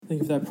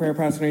Thank you for that prayer,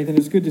 Pastor Nathan.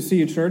 It's good to see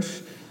you, church.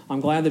 I'm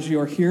glad that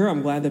you are here.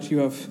 I'm glad that you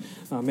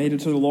have made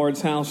it to the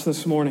Lord's house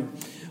this morning.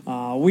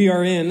 We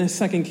are in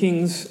 2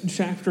 Kings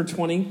chapter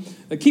 20.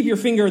 Keep your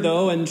finger,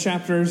 though, in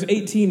chapters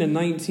 18 and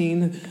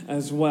 19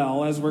 as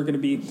well, as we're going to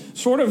be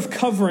sort of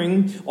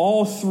covering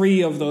all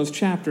three of those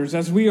chapters,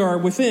 as we are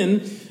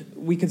within,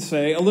 we could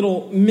say, a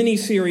little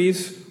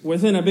mini-series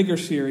within a bigger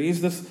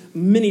series. This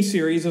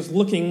mini-series is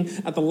looking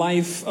at the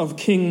life of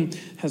King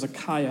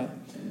Hezekiah,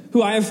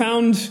 who I have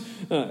found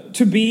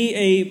to be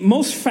a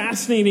most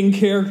fascinating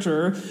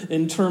character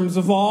in terms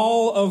of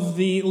all of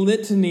the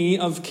litany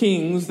of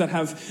kings that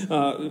have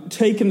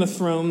taken the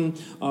throne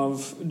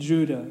of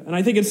Judah. And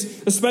I think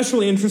it's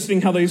especially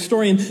interesting how the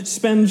historian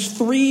spends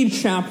 3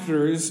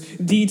 chapters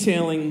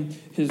detailing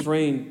his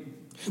reign.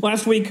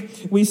 Last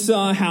week, we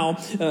saw how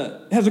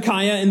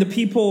Hezekiah and the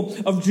people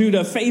of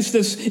Judah faced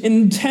this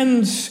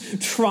intense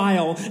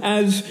trial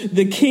as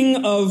the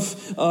king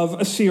of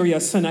Assyria,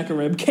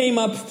 Sennacherib, came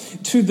up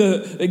to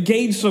the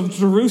gates of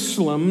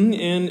Jerusalem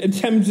and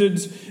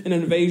attempted an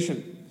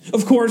invasion.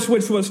 Of course,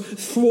 which was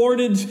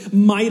thwarted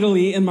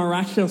mightily and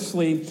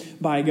miraculously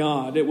by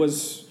God. It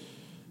was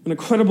an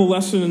incredible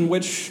lesson in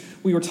which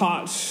we were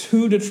taught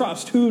who to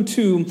trust, who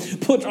to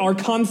put our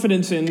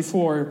confidence in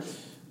for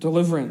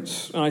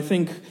deliverance. And I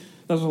think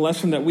that's a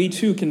lesson that we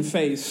too can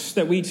face,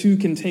 that we too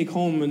can take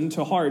home and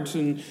to heart,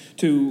 and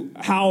to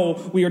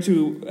how we are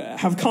to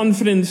have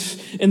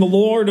confidence in the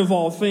Lord of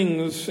all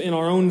things in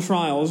our own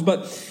trials.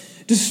 But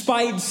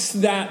despite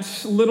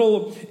that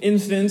little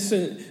instance,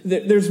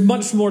 there's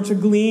much more to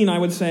glean, I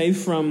would say,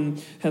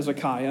 from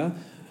Hezekiah,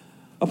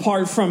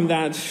 apart from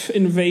that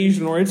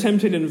invasion or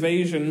attempted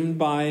invasion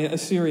by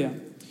Assyria.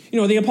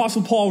 You know, the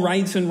Apostle Paul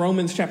writes in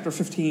Romans chapter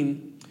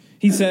 15,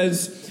 he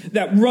says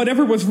that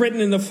whatever was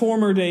written in the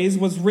former days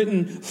was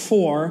written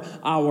for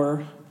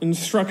our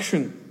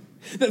instruction,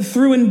 that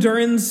through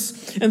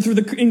endurance and through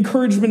the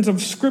encouragement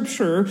of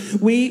Scripture,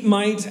 we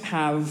might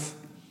have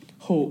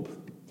hope.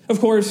 Of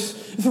course,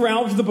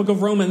 throughout the book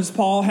of Romans,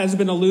 Paul has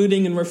been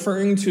alluding and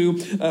referring to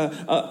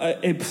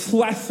a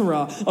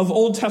plethora of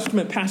Old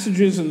Testament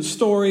passages and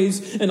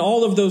stories and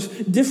all of those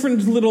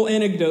different little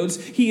anecdotes.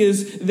 He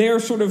is there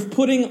sort of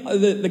putting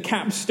the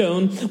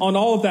capstone on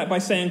all of that by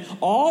saying,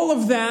 all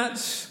of that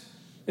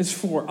is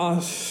for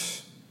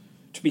us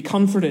to be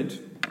comforted,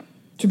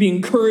 to be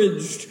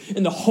encouraged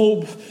in the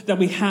hope that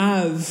we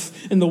have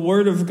in the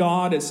Word of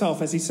God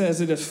itself. As he says,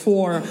 it is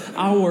for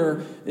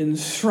our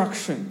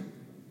instruction.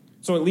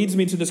 So it leads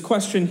me to this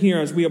question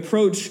here as we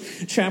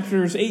approach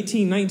chapters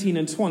 18, 19,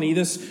 and 20,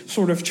 this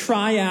sort of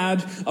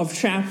triad of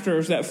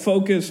chapters that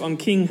focus on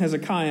King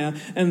Hezekiah.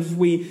 And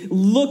we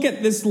look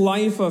at this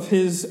life of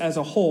his as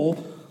a whole,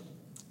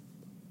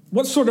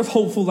 what sort of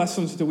hopeful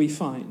lessons do we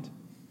find?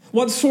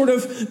 What sort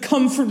of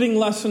comforting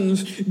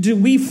lessons do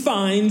we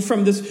find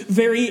from this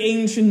very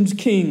ancient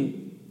king?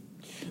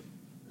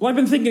 Well, I've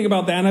been thinking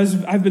about that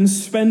as I've been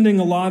spending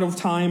a lot of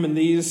time in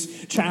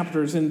these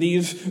chapters, in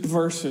these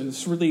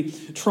verses, really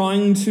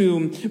trying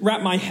to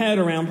wrap my head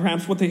around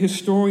perhaps what the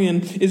historian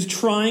is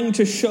trying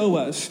to show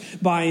us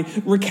by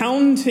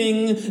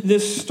recounting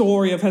this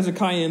story of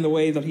Hezekiah in the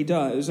way that he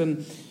does.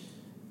 And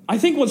I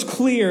think what's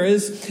clear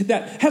is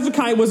that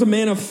Hezekiah was a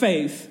man of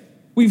faith.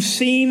 We've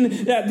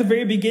seen at the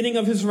very beginning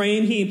of his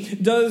reign, he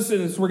does,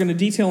 as we're going to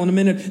detail in a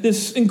minute,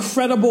 this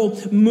incredible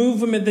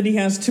movement that he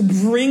has to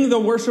bring the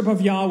worship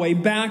of Yahweh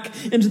back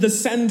into the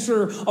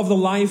center of the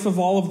life of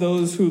all of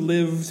those who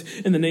lived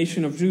in the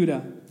nation of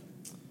Judah.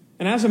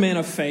 And as a man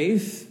of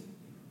faith,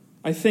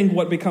 I think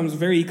what becomes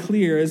very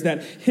clear is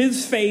that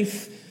his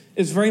faith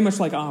is very much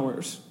like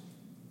ours.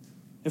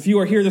 If you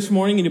are here this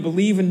morning and you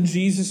believe in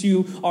Jesus,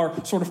 you are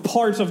sort of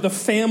part of the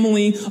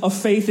family of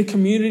faith, the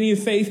community of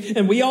faith,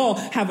 and we all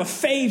have a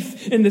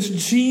faith in this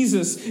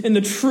Jesus, in the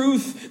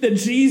truth that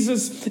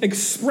Jesus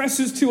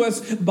expresses to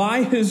us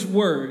by his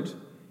word.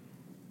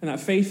 And that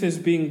faith is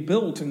being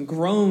built and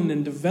grown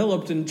and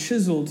developed and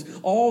chiseled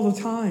all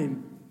the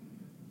time.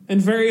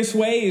 In various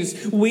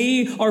ways,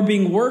 we are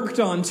being worked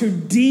on to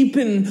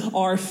deepen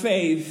our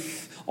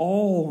faith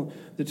all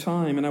the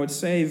time. And I would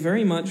say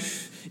very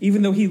much,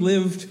 even though he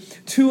lived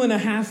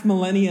 2.5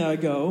 millennia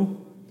ago,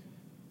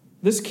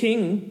 this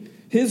king,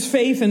 his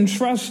faith and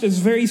trust is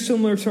very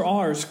similar to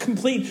ours,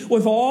 complete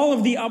with all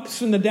of the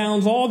ups and the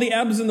downs, all the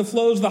ebbs and the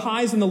flows, the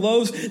highs and the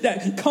lows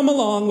that come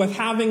along with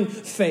having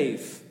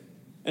faith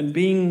and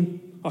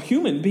being a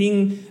human,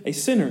 being a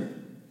sinner.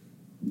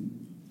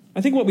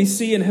 I think what we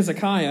see in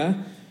Hezekiah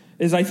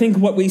is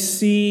what we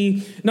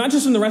see not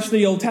just in the rest of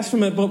the Old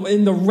Testament, but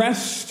in the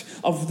rest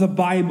of the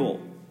Bible,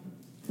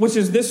 which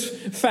is this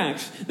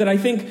fact that I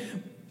think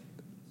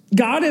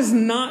God is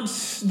not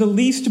the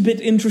least bit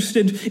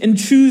interested in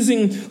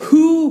choosing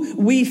who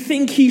we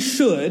think he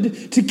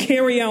should to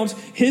carry out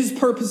his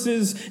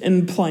purposes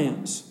and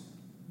plans.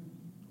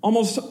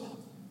 Almost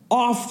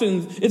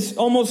often, it's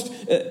almost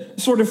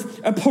sort of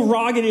a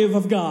prerogative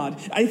of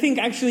God. I think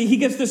actually he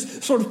gets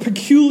this sort of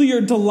peculiar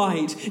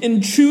delight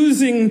in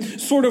choosing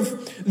sort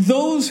of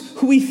those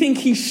who we think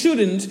he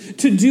shouldn't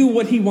to do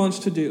what he wants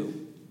to do.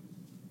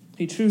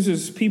 He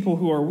chooses people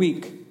who are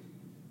weak,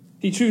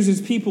 He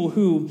chooses people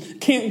who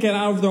can't get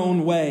out of their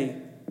own way.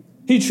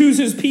 He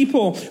chooses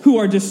people who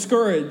are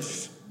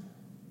discouraged,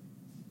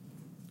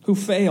 who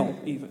fail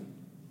even.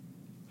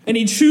 And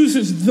he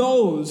chooses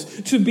those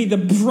to be the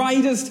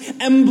brightest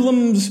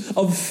emblems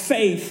of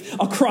faith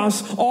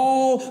across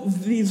all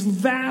these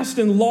vast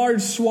and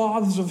large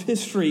swaths of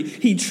history.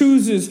 He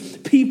chooses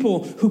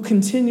people who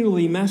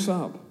continually mess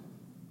up.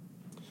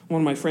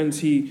 One of my friends,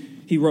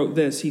 he wrote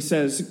this. He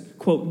says,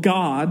 quote,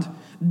 "God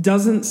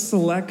doesn't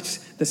select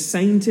the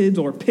sainted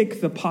or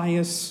pick the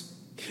pious,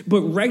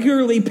 but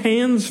regularly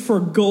pans for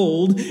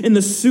gold in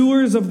the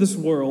sewers of this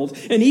world.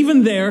 And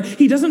even there,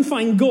 he doesn't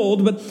find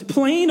gold, but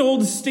plain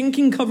old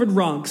stinking covered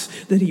rocks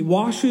that he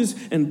washes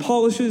and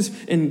polishes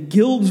and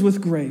gilds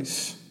with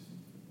grace."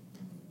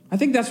 I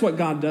think that's what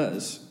God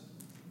does.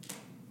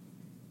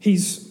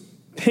 He's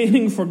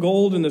panning for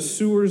gold in the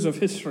sewers of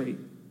history.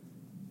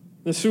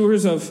 The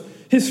sewers of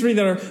history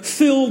that are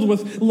filled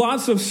with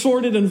lots of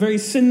sordid and very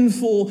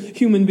sinful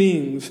human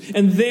beings.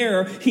 And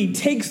there, he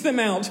takes them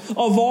out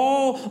of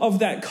all of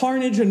that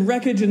carnage and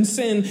wreckage and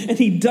sin, and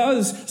he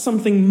does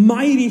something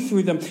mighty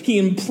through them. He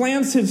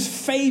implants his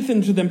faith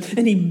into them,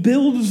 and he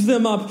builds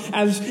them up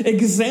as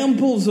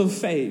examples of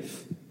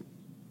faith.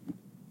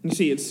 You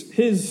see, it's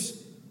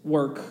his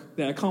work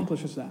that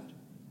accomplishes that.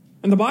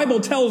 And the Bible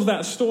tells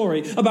that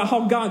story about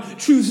how God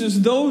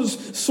chooses those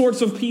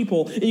sorts of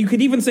people. And you could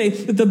even say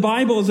that the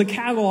Bible is a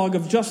catalog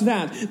of just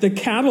that, the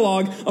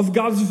catalog of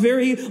God's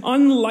very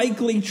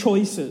unlikely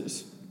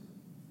choices.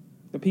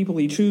 The people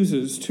he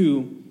chooses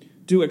to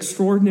do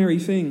extraordinary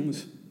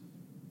things.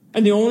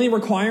 And the only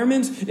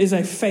requirement is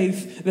a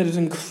faith that is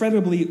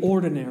incredibly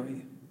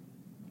ordinary.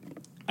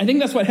 I think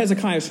that's what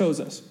Hezekiah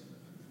shows us.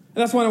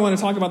 And that's what I want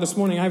to talk about this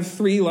morning. I have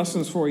 3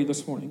 lessons for you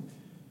this morning.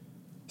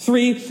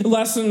 3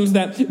 lessons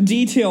that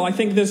detail, I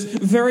think, this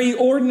very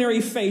ordinary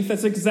faith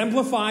that's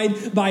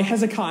exemplified by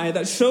Hezekiah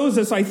that shows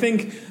us, I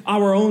think,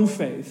 our own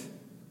faith.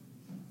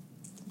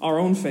 Our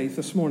own faith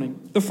this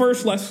morning. The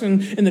first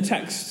lesson in the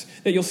text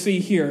that you'll see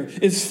here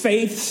is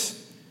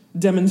faith's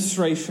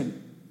demonstration.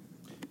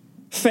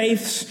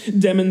 Faith's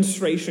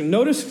demonstration.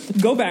 Notice,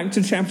 go back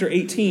to chapter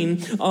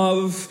 18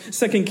 of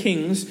 2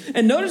 Kings,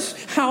 and notice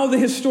how the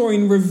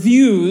historian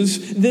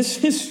reviews this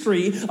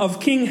history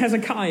of King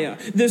Hezekiah,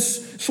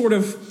 this sort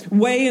of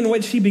way in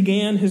which he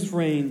began his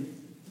reign.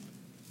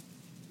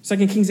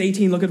 2 Kings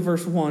 18, look at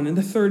verse 1. In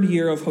the 3rd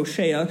year of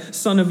Hoshea,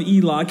 son of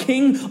Elah,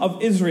 king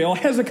of Israel,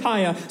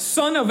 Hezekiah,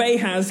 son of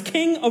Ahaz,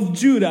 king of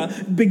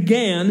Judah,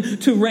 began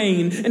to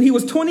reign. And he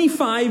was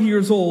 25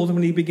 years old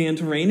when he began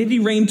to reign. And he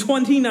reigned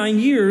 29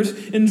 years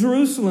in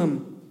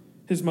Jerusalem.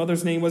 His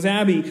mother's name was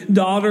Abi,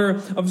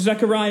 daughter of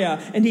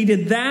Zechariah. And he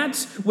did that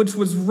which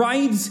was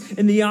right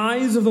in the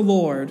eyes of the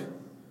Lord,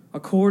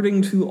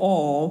 according to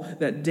all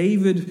that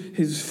David,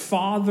 his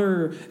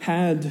father,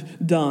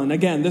 had done.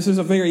 Again, this is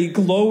a very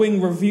glowing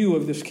review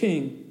of this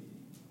king.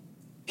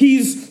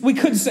 He's, we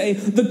could say,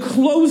 the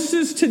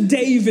closest to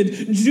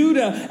David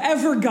Judah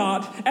ever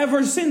got,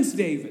 ever since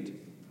David.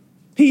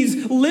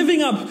 He's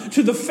living up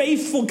to the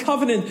faithful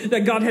covenant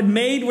that God had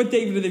made with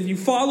David. That if you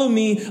follow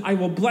me, I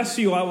will bless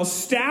you. I will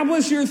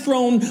establish your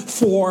throne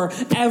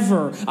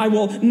forever. I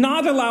will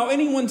not allow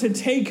anyone to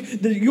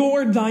take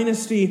your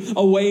dynasty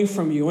away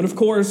from you. And of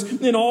course,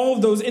 in all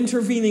of those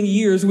intervening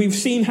years, we've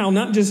seen how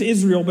not just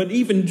Israel, but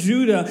even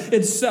Judah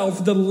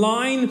itself, the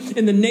line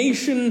in the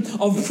nation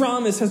of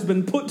promise, has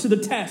been put to the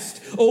test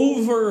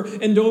over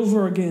and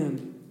over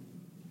again.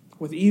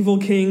 With evil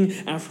king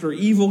after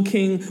evil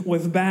king,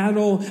 with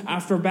battle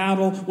after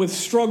battle, with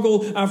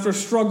struggle after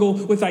struggle,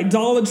 with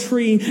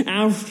idolatry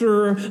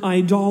after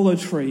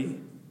idolatry.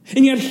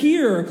 And yet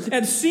here,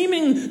 at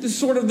seeming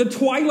sort of the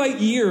twilight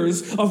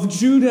years of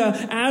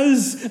Judah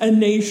as a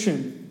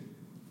nation,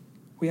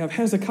 we have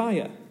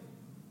Hezekiah,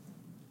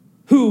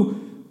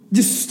 who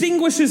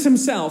distinguishes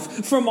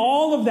himself from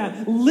all of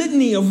that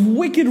litany of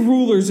wicked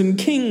rulers and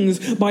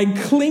kings by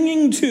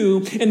clinging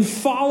to and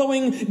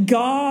following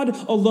God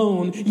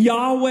alone,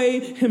 Yahweh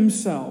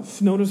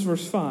himself. Notice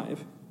verse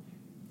 5.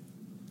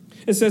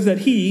 It says that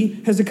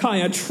he,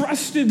 Hezekiah,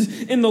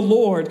 trusted in the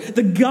Lord,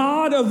 the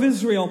God of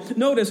Israel.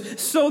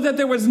 Notice, so that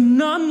there was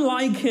none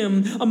like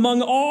him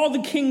among all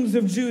the kings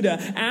of Judah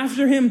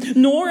after him,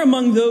 nor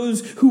among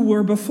those who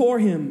were before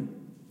him.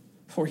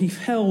 For he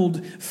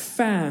held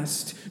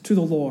fast to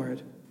the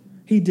Lord.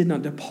 He did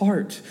not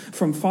depart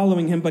from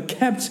following him, but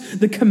kept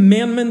the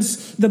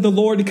commandments that the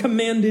Lord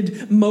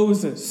commanded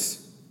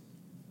Moses.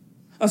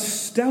 A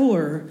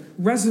stellar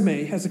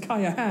resume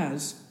Hezekiah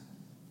has.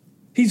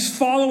 He's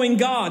following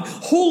God,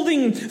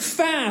 holding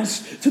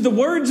fast to the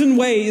words and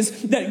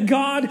ways that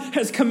God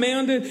has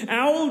commanded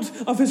out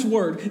of his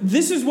word.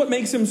 This is what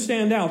makes him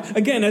stand out.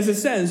 Again, as it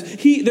says,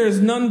 there is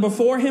none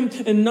before him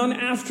and none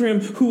after him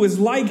who is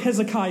like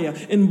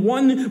Hezekiah in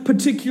one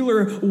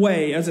particular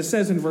way. As it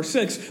says in verse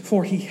 6,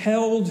 for he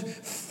held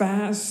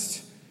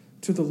fast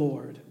to the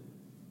Lord.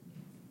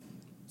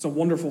 It's a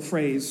wonderful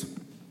phrase.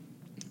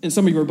 In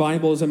some of your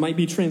Bibles, it might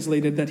be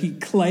translated that he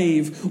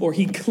clave or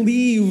he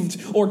cleaved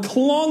or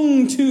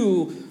clung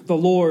to the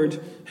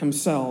Lord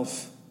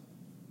himself.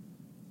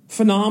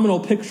 Phenomenal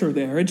picture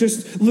there. It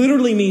just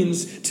literally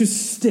means to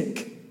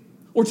stick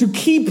or to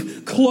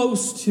keep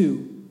close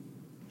to.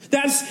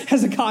 That's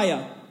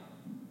Hezekiah.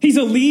 He's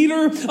a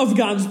leader of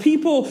God's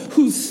people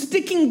who's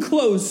sticking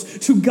close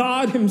to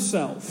God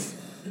himself.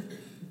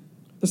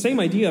 The same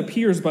idea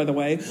appears, by the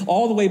way,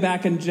 all the way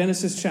back in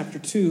Genesis chapter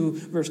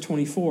 2, verse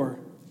 24.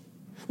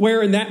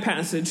 Where in that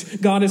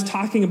passage, God is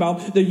talking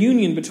about the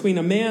union between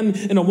a man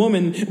and a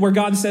woman, where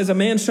God says, a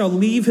man shall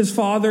leave his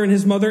father and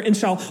his mother and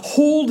shall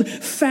hold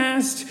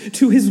fast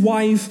to his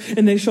wife,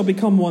 and they shall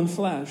become one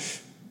flesh.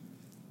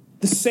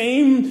 The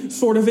same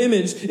sort of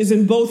image is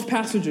in both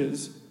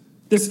passages.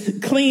 This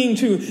clinging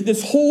to,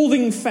 this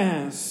holding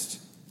fast.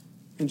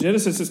 In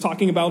Genesis, it's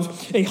talking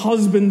about a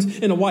husband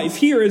and a wife.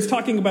 Here, it's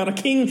talking about a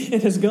king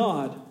and his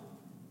God.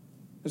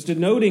 It's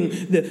denoting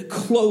the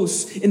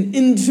close and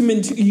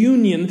intimate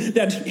union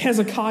that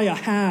Hezekiah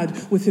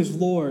had with his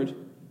Lord.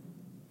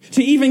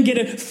 To even get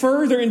it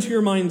further into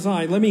your mind's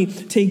eye, let me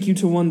take you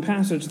to one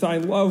passage that I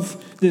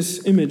love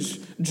this image,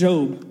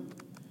 Job.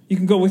 You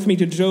can go with me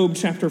to Job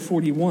chapter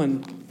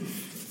 41.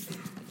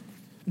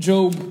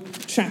 Job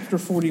chapter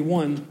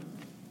 41.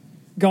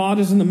 God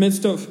is in the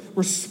midst of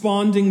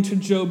responding to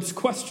Job's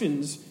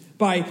questions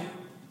by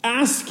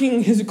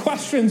asking his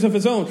questions of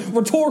his own,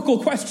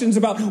 rhetorical questions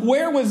about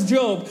where was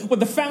Job when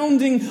the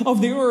founding of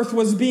the earth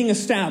was being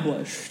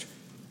established.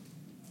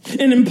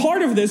 And in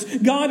part of this,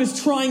 God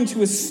is trying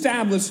to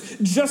establish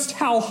just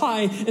how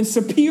high and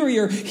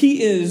superior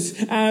he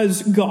is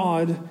as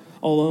God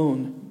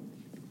alone.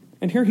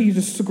 And here he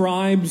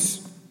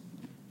describes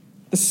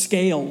the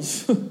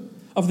scales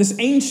of this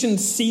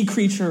ancient sea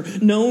creature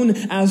known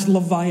as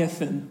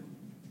Leviathan.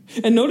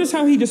 And notice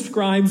how he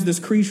describes this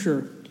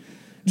creature.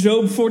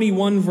 Job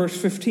 41,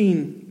 verse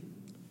 15.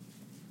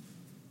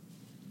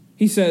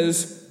 He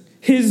says,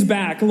 his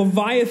back,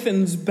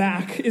 Leviathan's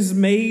back, is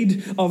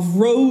made of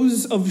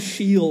rows of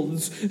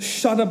shields,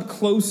 shut up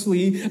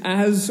closely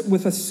as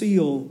with a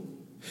seal.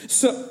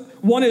 So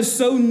one is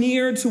so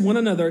near to one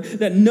another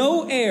that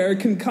no air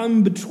can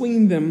come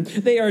between them.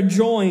 They are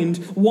joined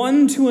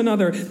one to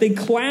another. They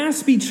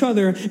clasp each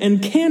other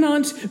and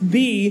cannot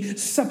be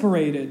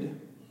separated.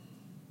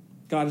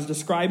 God is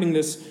describing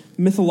this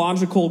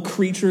mythological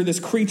creature, this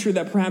creature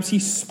that perhaps he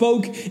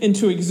spoke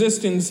into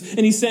existence. And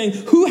he's saying,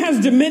 who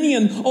has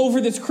dominion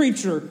over this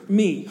creature?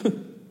 Me.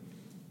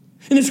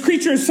 And this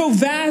creature is so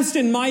vast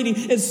and mighty,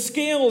 its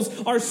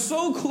scales are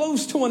so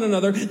close to one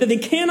another that they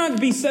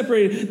cannot be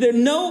separated. There,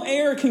 no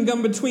air can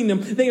come between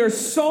them. They are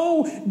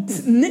so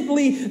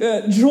knitly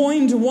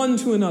joined one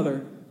to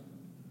another.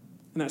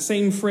 And that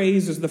same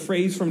phrase is the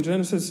phrase from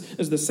Genesis,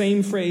 is the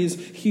same phrase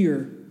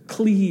here.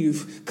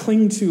 Cleave,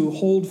 cling to,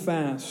 hold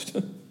fast.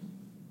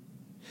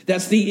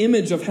 That's the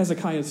image of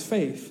Hezekiah's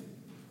faith.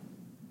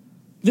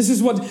 This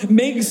is what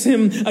makes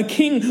him a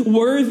king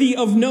worthy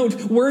of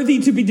note, worthy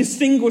to be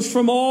distinguished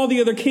from all the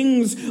other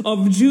kings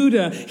of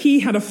Judah.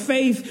 He had a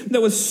faith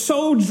that was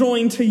so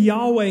joined to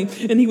Yahweh,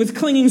 and he was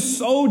clinging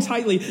so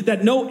tightly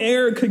that no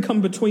air could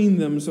come between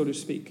them, so to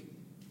speak.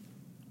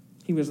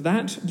 He was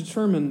that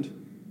determined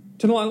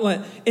to not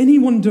let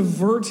anyone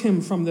divert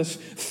him from this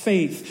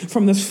faith,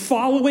 from this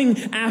following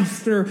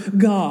after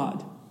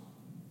God.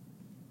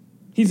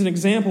 He's an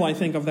example, I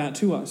think, of that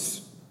to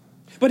us.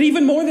 But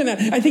even more than that,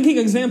 I think he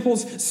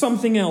examples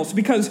something else,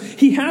 because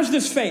he has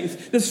this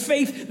faith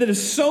that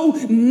is so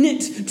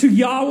knit to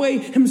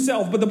Yahweh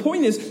himself. But the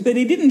point is that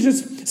he didn't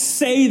just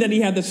say that he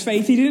had this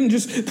faith. He didn't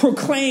just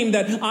proclaim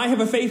that I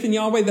have a faith in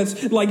Yahweh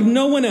that's like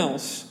no one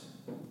else.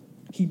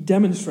 He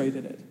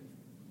demonstrated it.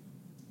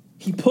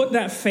 He put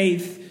that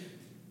faith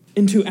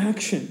into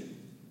action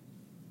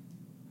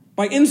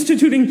by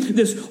instituting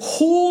this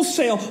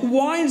wholesale,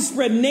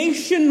 widespread,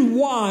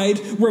 nationwide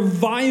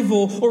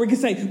revival, or we could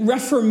say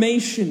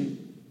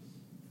reformation.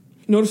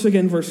 Notice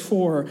again verse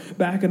 4,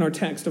 back in our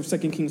text of 2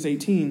 Kings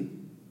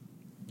 18.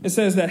 It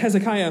says that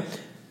Hezekiah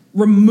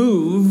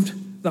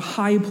removed the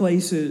high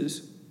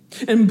places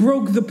and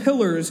broke the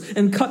pillars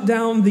and cut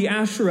down the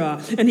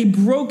Asherah. And he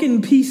broke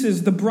in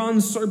pieces the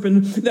bronze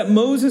serpent that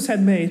Moses had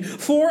made.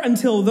 For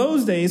until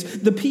those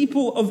days, the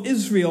people of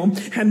Israel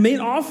had made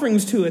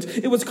offerings to it.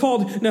 It was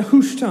called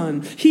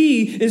Nehushtan.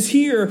 He is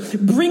here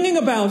bringing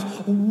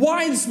about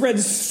widespread,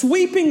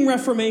 sweeping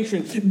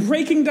reformation,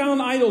 breaking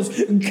down idols,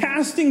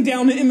 casting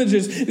down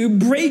images,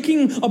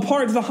 breaking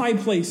apart the high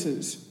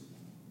places.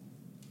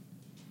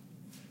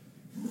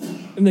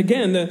 And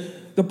again,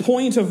 the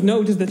point of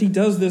note is that he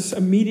does this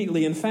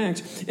immediately. In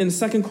fact, in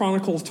 2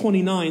 Chronicles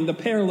 29, the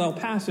parallel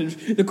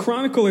passage, the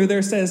chronicler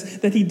there says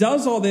that he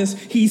does all this.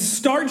 He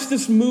starts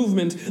this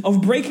movement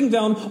of breaking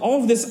down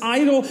all of this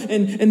idol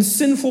and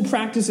sinful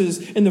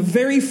practices in the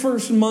very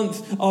first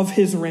month of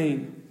his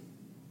reign.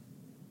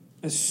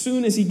 As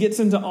soon as he gets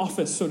into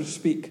office, so to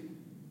speak.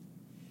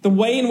 The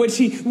way in which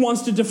he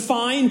wants to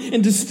define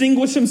and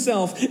distinguish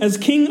himself as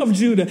King of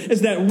Judah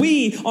is that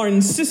we are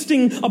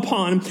insisting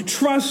upon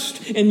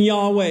trust in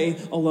Yahweh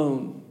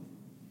alone.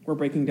 We're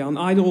breaking down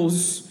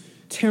idols,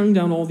 tearing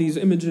down all these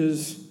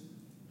images.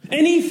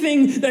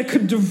 Anything that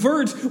could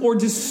divert or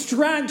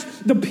distract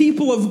the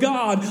people of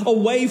God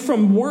away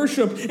from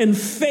worship and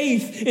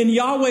faith in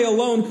Yahweh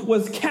alone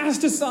was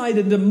cast aside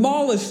and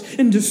demolished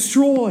and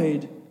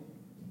destroyed.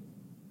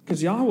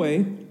 Because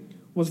Yahweh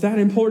was that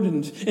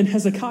important, and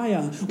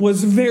Hezekiah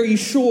was very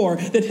sure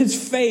that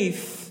his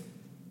faith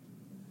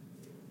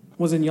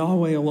was in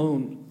Yahweh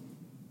alone.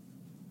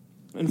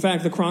 In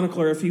fact, the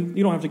chronicler, if you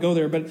don't have to go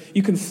there, but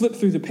you can flip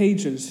through the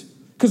pages.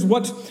 Because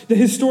what the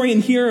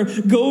historian here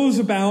goes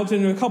about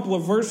in a couple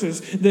of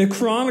verses, the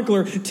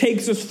chronicler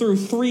takes us through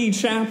 3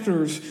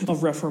 chapters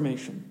of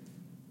Reformation.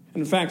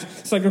 In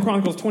fact, 2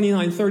 Chronicles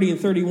 29, 30, and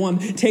 31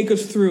 take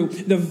us through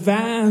the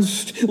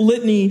vast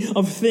litany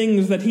of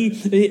things that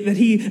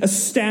he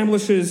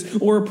establishes,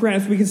 or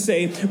perhaps we could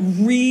say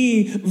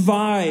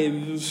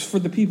revives for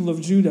the people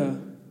of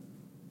Judah.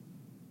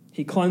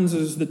 He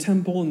cleanses the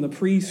temple and the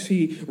priests.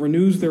 He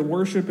renews their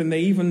worship, and they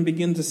even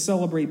begin to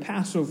celebrate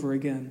Passover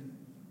again.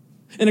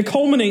 And it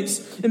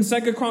culminates in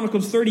 2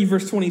 Chronicles 30,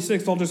 verse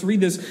 26. I'll just read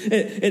this.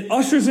 It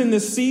ushers in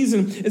this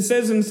season. It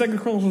says in 2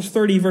 Chronicles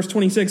 30, verse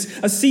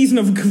 26, a season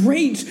of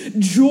great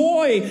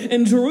joy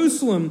in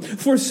Jerusalem.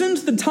 For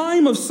since the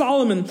time of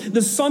Solomon,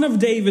 the son of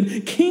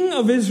David, king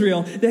of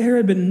Israel, there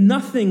had been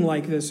nothing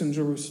like this in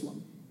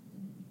Jerusalem.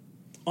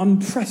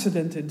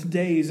 Unprecedented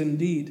days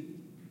indeed.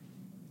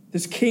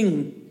 This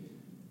king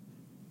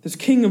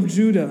of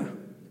Judah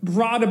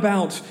brought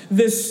about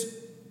this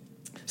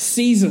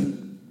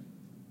season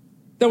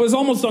that was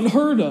almost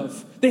unheard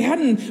of. They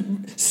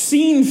hadn't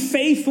seen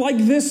faith like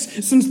this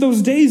since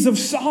those days of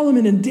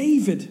Solomon and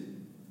David.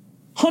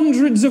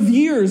 Hundreds of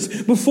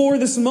years before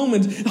this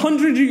moment,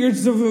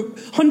 hundreds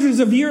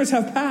of years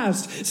have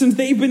passed since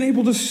they've been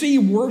able to see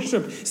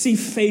worship, see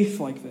faith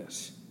like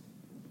this.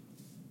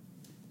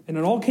 And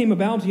it all came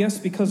about, yes,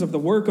 because of the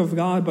work of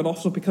God, but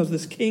also because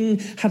this king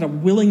had a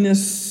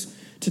willingness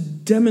to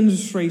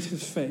demonstrate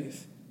his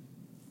faith.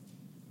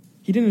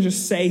 He didn't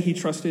just say he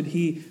trusted,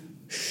 he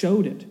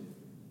showed it.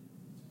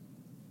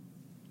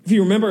 If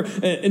you remember,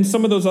 in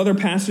some of those other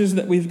passages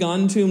that we've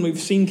gone to and we've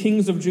seen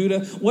kings of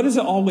Judah, what does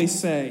it always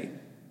say?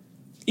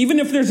 Even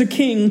if there's a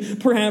king,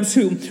 perhaps,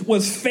 who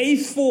was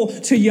faithful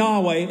to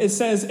Yahweh, it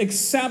says,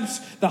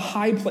 except the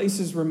high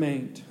places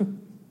remained.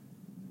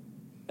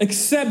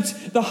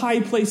 Except the high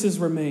places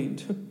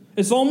remained.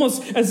 It's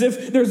almost as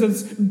if there's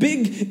this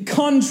big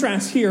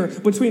contrast here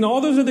between all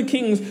those other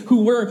kings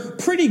who were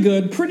pretty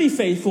good, pretty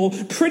faithful,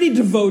 pretty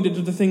devoted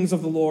to the things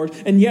of the Lord,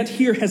 and yet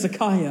here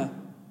Hezekiah,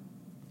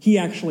 he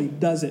actually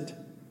does it.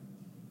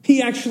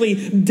 He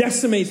actually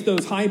decimates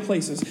those high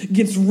places,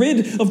 gets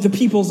rid of the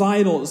people's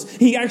idols.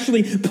 He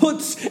actually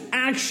puts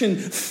action,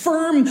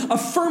 firm,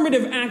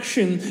 affirmative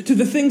action to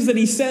the things that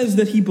he says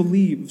that he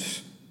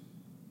believes,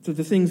 to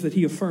the things that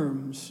he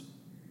affirms.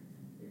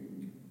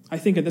 I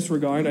think in this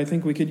regard, I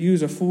think we could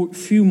use a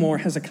few more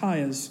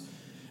Hezekiahs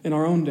in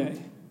our own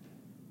day.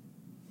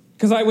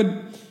 Because I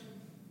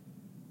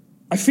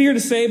fear to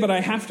say, but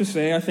I have to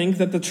say, I think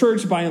that the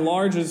church by and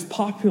large is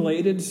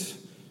populated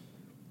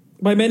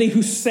by many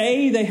who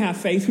say they have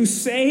faith, who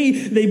say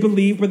they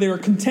believe, but they are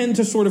content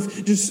to sort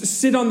of just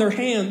sit on their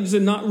hands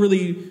and not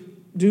really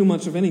do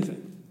much of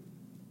anything.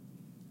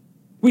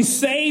 We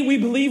say we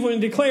believe when we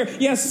declare,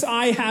 yes,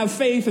 I have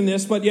faith in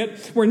this, but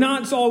yet we're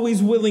not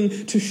always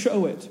willing to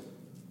show it.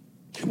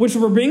 Which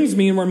brings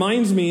me and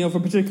reminds me of a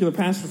particular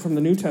passage from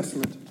the New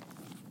Testament.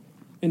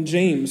 In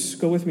James,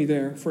 go with me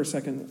there for a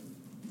second.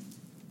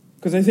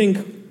 Because I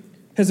think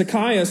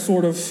Hezekiah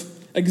sort of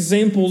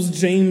examples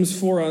James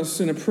for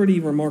us in a pretty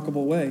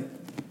remarkable way.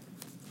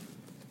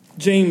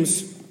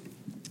 James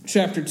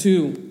chapter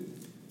 2,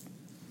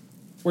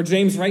 where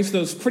James writes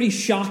those pretty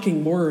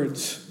shocking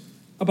words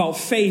about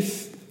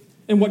faith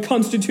and what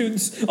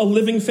constitutes a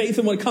living faith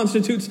and what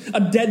constitutes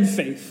a dead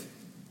faith.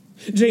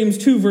 James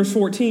 2, verse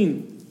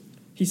 14,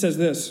 he says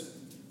this: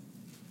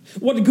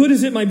 "What good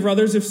is it, my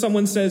brothers, if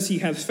someone says he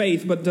has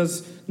faith but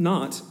does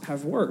not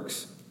have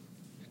works?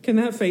 Can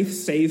that faith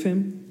save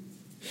him?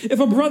 If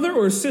a brother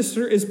or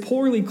sister is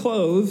poorly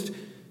clothed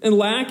and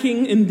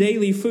lacking in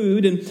daily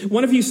food, and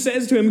one of you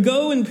says to him,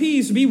 'Go in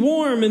peace, be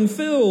warm and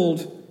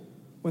filled,'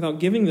 without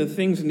giving the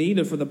things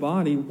needed for the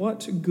body,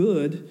 what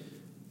good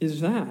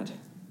is that?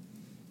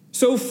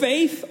 So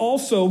faith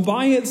also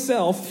by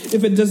itself,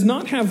 if it does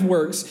not have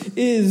works,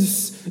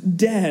 is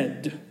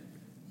dead."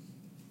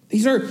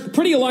 These are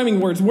pretty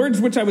alarming words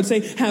which I would say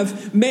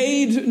have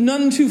made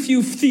none too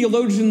few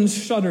theologians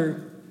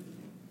shudder.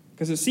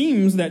 Because it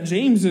seems that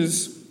James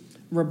is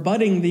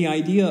rebutting the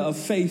idea of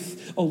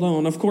faith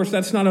alone. Of course,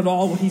 that's not at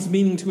all what he's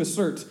meaning to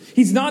assert.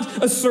 He's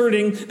not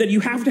asserting that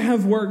you have to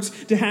have works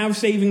to have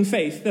saving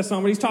faith. That's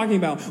not what he's talking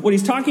about. What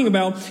he's talking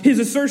about, his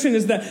assertion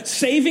is that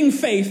saving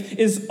faith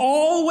is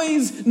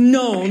always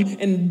known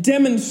and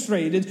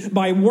demonstrated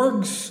by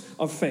works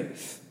of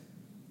faith.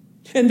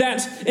 And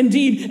that,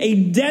 indeed, a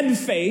dead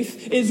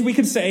faith is, we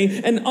could say,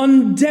 an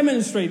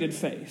undemonstrated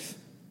faith.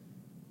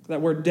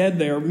 That word dead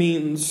there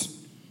means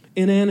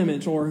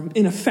inanimate or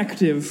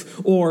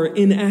ineffective or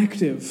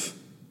inactive.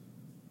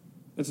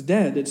 It's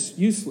dead. It's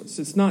useless.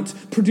 It's not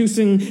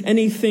producing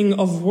anything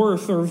of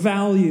worth or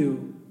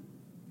value.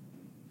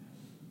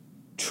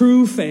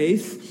 True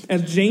faith,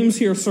 as James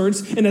here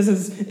asserts, and as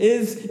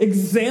is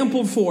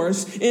exampled for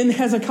us in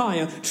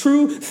Hezekiah,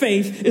 true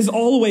faith is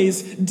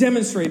always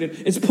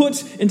demonstrated. It's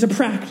put into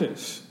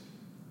practice.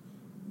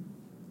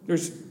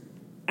 There's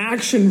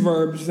action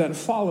verbs that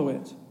follow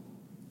it.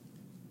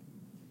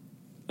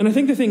 And I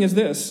think the thing is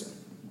this.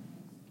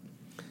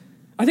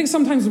 I think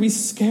sometimes we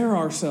scare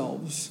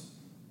ourselves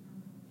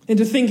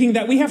into thinking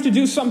that we have to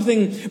do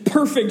something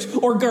perfect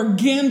or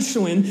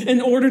gargantuan in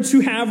order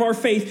to have our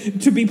faith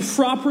to be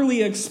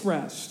properly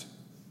expressed.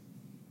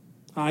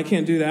 I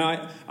can't do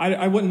that.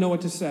 I wouldn't know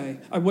what to say.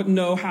 I wouldn't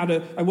know how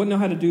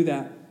to do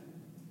that.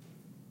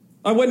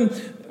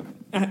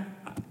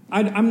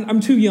 I'm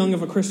too young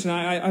of a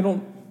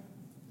Christian.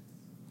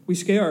 We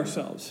scare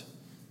ourselves,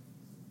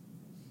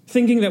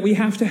 thinking that we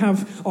have to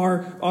have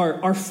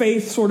our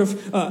faith sort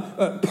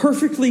of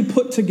perfectly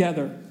put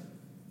together.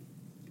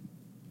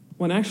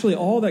 When actually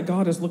all that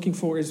God is looking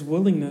for is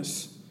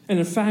willingness. And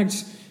in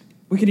fact,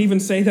 we could even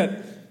say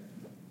that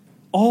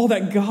all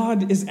that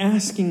God is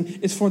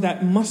asking is for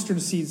that mustard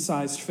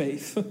seed-sized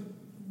faith.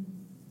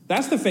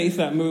 That's the faith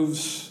that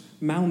moves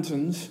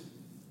mountains.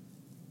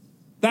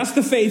 That's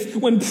the faith,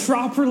 when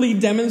properly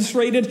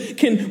demonstrated,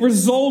 can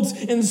result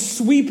in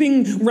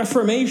sweeping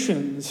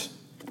reformations.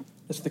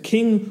 It's the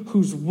king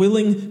who's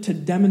willing to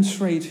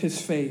demonstrate his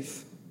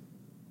faith.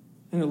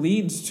 And it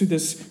leads to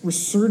this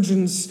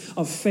resurgence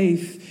of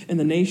faith in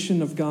the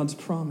nation of God's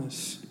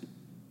promise.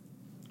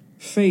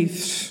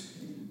 Faith's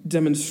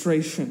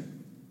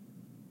demonstration.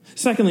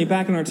 Secondly,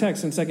 back in our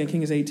text in 2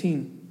 Kings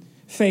 18,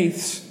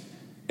 faith's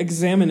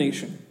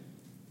examination.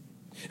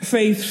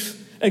 Faith's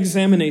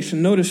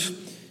examination. Notice,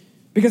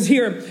 because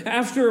here,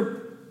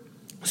 after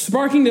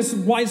sparking this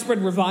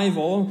widespread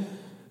revival,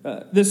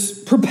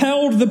 this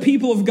propelled the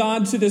people of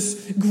God to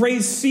this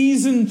great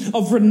season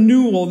of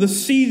renewal, the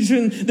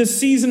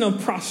season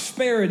of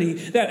prosperity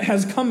that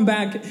has come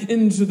back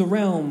into the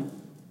realm.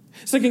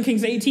 2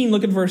 Kings 18,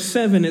 look at verse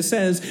 7. It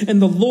says,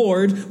 "And the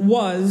Lord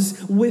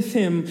was with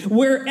him.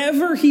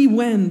 Wherever he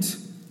went,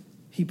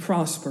 he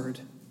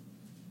prospered.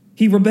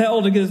 He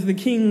rebelled against the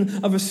king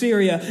of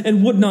Assyria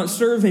and would not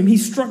serve him. He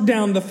struck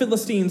down the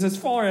Philistines as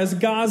far as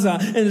Gaza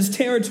and his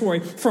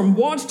territory, from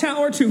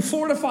watchtower to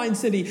fortified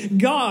city.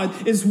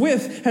 God is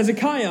with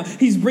Hezekiah.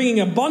 He's bringing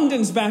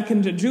abundance back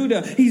into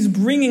Judah. He's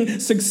bringing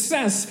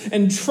success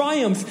and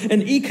triumph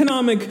and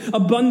economic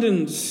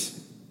abundance.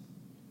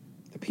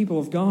 The people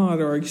of God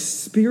are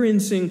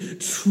experiencing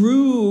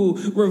true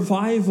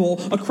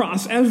revival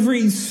across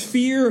every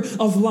sphere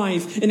of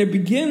life. And it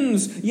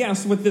begins,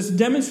 yes, with this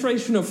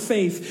demonstration of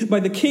faith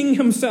by the king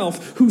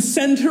himself, who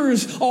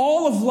centers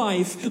all of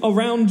life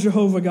around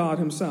Jehovah God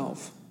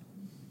himself.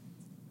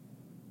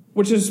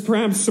 Which is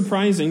perhaps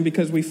surprising,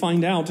 because we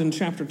find out in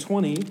chapter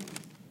 20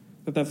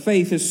 that the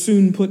faith is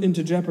soon put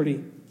into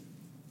jeopardy.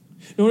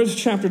 Notice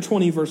chapter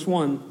 20, verse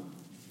 1.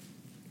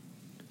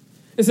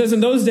 It says,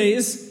 "In those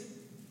days,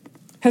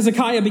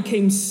 Hezekiah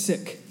became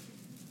sick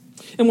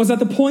and was at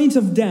the point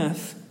of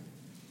death.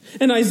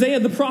 And Isaiah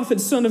the prophet,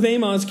 son of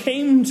Amoz,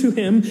 came to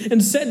him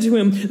and said to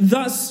him,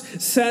 'Thus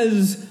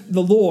says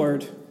the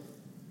Lord,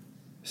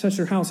 set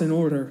your house in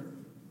order,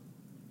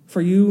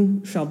 for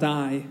you shall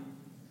die.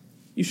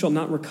 You shall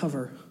not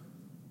recover.'"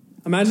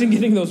 Imagine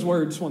getting those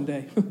words one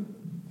day.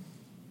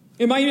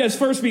 It might at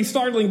first be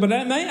startling, but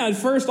it might at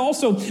first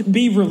also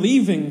be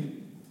relieving,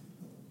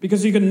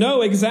 because you can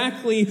know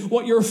exactly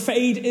what your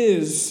fate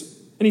is.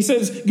 And he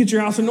says, get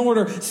your house in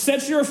order.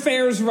 Set your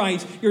affairs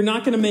right. You're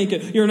not going to make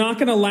it. You're not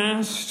going to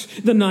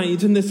last the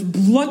night. And this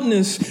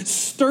bluntness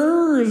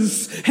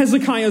stirs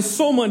Hezekiah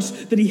so much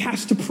that he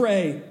has to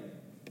pray.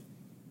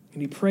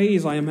 And he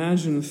prays, I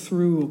imagine,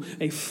 through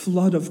a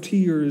flood of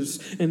tears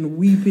and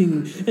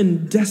weeping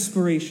and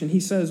desperation.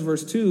 He says,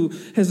 verse 2,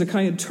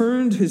 Hezekiah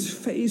turned his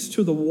face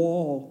to the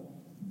wall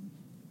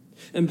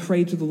and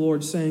prayed to the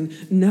Lord, saying,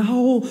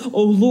 "Now,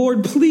 O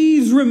Lord,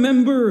 please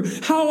remember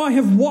how I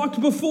have walked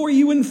before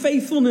you in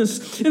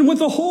faithfulness and with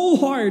a whole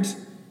heart,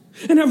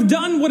 and have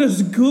done what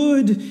is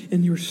good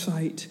in your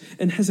sight."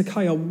 And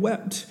Hezekiah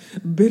wept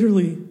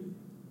bitterly.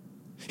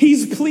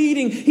 He's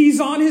pleading. He's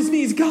on his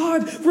knees.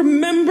 God,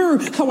 remember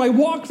how I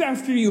walked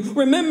after you.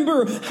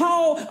 Remember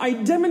how I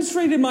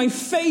demonstrated my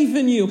faith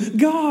in you.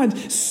 God,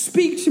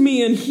 speak to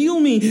me and heal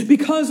me,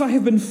 because I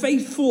have been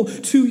faithful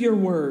to your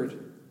word.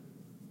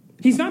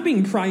 He's not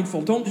being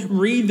prideful. Don't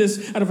read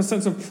this out of a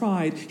sense of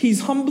pride.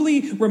 He's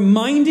humbly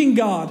reminding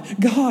God,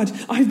 God,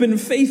 I've been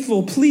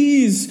faithful.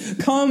 Please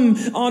come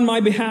on my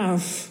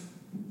behalf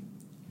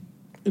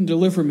and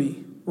deliver me.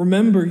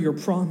 Remember your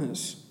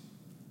promise.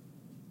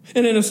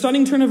 And in a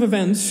stunning turn of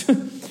events,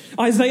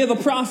 Isaiah the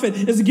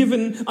prophet is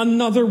given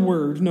another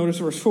word. Notice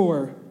verse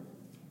 4.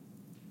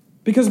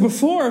 Because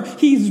before,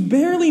 he's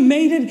barely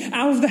made it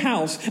out of the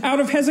house,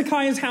 out of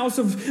Hezekiah's house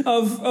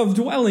of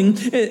dwelling,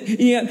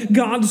 yet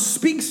God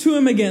speaks to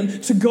him again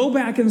to go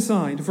back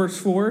inside. Verse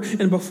 4,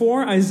 "And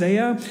before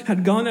Isaiah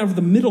had gone out of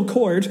the middle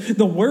court,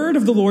 the word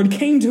of the Lord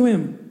came to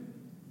him.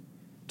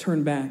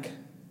 turn back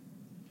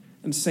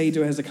and say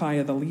to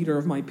Hezekiah, the leader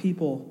of my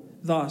people,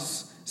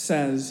 thus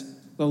says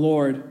the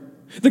Lord,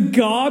 the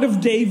God of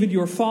David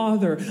your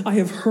father, I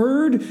have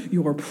heard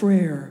your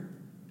prayer.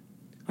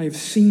 I have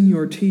seen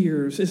your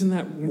tears. Isn't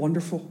that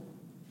wonderful?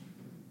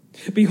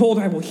 Behold,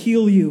 I will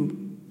heal you.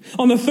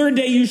 On the third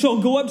day you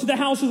shall go up to the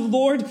house of the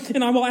Lord,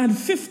 and I will add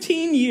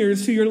 15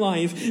 years to your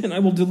life, and I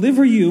will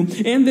deliver you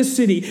and this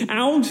city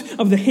out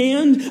of the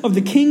hand of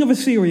the king of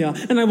Assyria,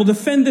 and I will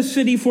defend this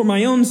city for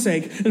my own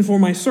sake and for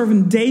my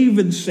servant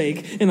David's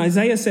sake. And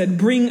Isaiah said,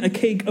 bring a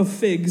cake of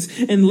figs,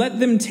 and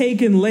let them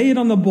take and lay it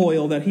on the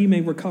boil, that he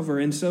may recover.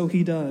 And so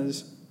he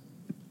does.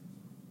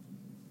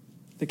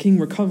 The king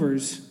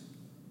recovers.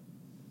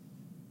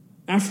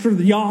 After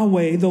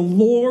Yahweh, the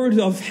Lord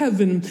of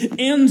heaven,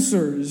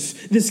 answers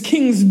this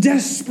king's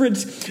desperate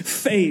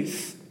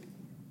faith.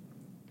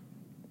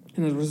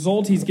 And as a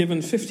result, he's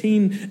given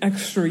 15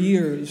 extra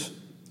years.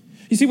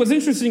 You see, what's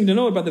interesting to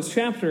know about this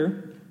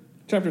chapter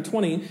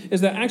 20,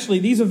 is that actually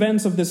these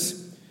events of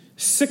this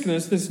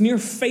sickness, this near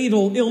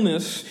fatal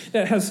illness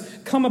that has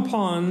come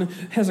upon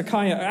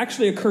Hezekiah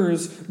actually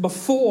occurs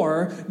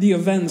before the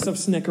events of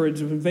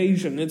Sennacherib's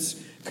invasion.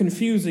 It's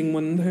confusing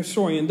when the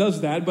historian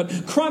does that, but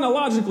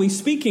chronologically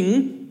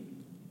speaking,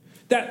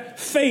 that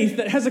faith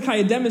that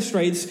Hezekiah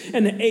demonstrates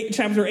in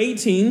chapter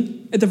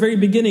 18, at the very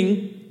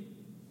beginning,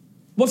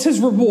 what's his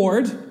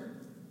reward?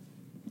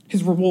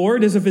 His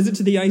reward is a visit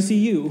to the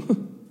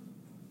ICU,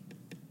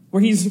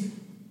 where he's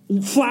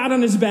flat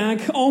on his back,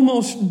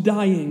 almost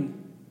dying.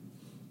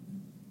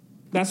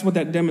 That's what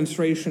that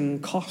demonstration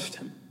cost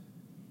him.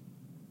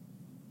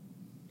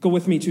 Go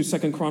with me to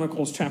 2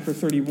 Chronicles chapter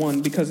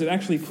 31, because it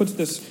actually puts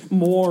this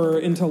more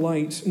into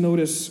light.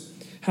 Notice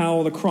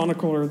how the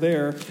chronicler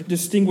there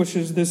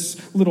distinguishes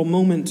this little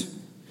moment.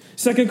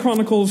 2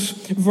 Chronicles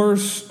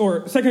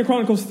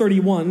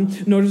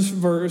 31, notice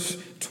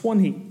verse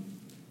 20.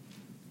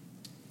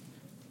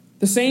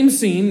 The same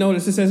scene,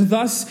 notice it says,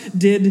 thus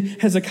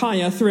did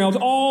Hezekiah throughout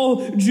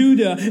all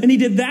Judah, and he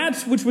did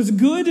that which was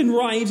good and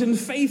right and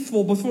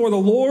faithful before the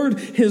Lord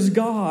his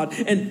God.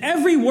 And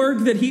every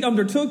work that he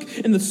undertook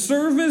in the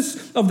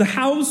service of the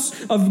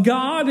house of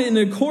God in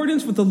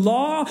accordance with the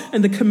law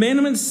and the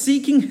commandments,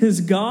 seeking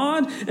his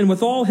God and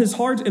with all his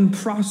heart, and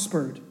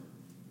prospered.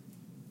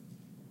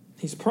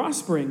 He's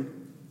prospering.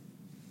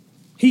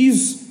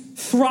 He's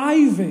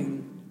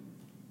thriving.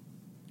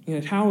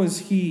 And how is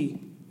he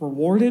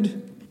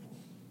rewarded?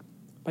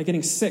 By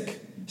getting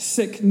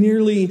sick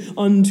nearly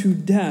unto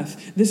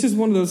death. This is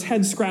one of those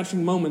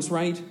head-scratching moments,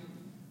 right?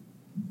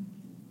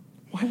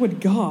 Why would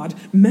God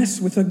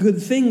mess with a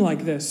good thing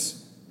like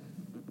this?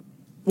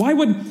 Why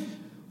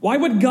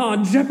would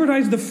God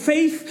jeopardize the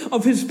faith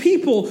of his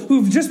people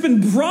who've just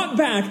been brought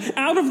back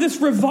out of this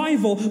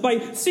revival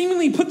by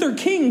seemingly put their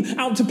king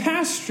out to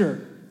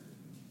pasture?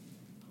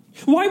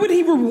 Why would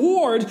he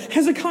reward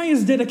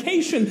Hezekiah's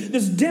dedication,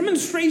 this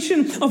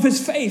demonstration of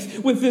his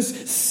faith, with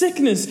this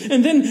sickness,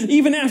 and then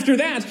even after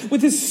that,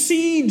 with his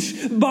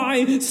siege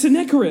by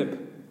Sennacherib?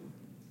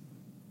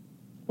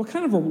 What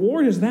kind of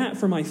reward is that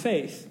for my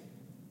faith?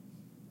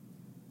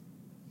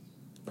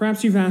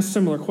 Perhaps you've asked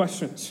similar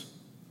questions.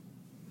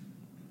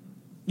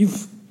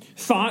 You've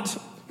thought,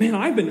 man,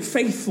 I've been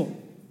faithful.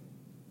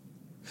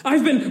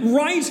 I've been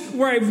right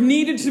where I've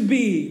needed to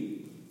be.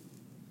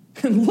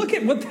 And look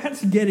at what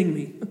that's getting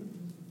me.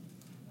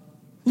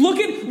 Look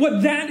at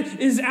what that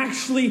is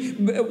actually,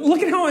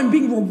 look at how I'm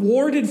being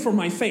rewarded for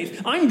my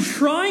faith. I'm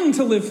trying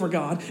to live for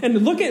God,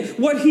 and look at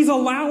what he's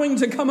allowing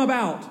to come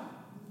about.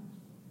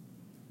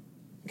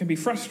 It can be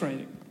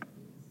frustrating.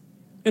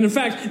 And in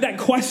fact, that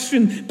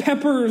question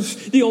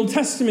peppers the Old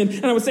Testament.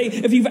 And I would say,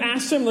 if you've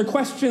asked similar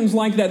questions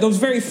like that, those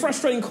very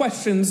frustrating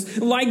questions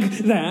like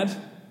that,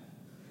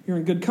 you're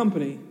in good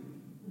company.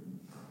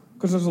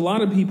 Because there's a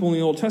lot of people in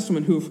the Old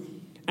Testament who've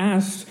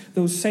asked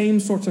those same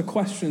sorts of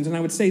questions. And I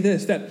would say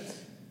this, that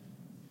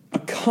a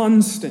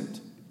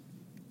constant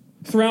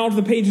throughout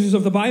the pages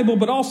of the Bible,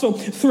 but also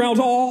throughout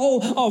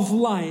all of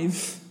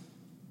life,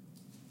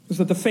 is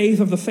that the faith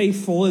of the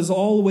faithful is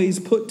always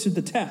put to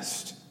the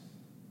test.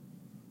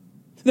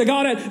 That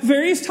God at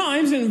various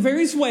times and in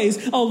various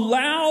ways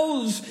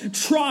allows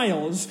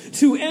trials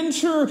to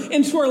enter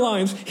into our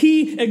lives.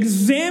 He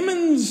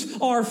examines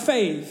our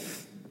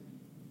faith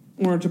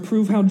in order to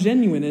prove how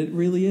genuine it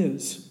really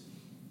is.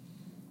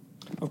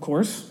 Of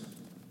course,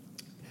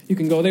 you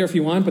can go there if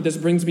you want, but this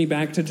brings me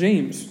back to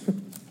James.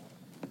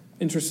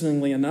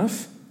 Interestingly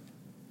enough,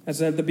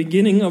 as at the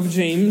beginning of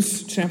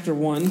James chapter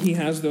 1, he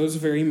has those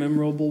very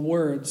memorable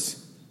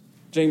words.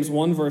 James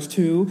 1 verse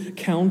 2,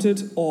 count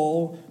it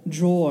all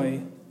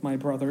joy, my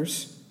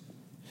brothers,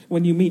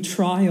 when you meet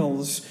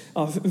trials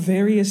of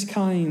various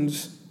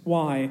kinds.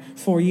 Why?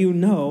 For you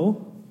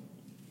know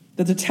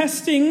that the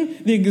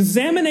testing, the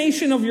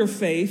examination of your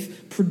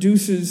faith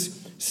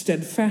produces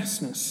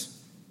steadfastness.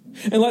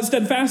 And let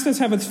steadfastness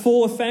have its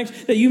full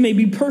effect, that you may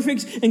be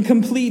perfect and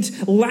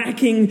complete,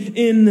 lacking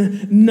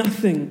in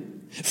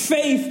nothing.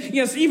 Faith,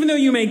 yes, even though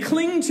you may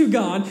cling to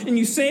God and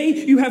you say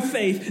you have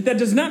faith, that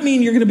does not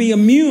mean you're going to be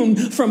immune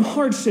from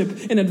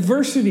hardship and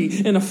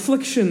adversity and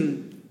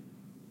affliction.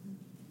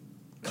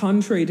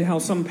 Contrary to how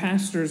some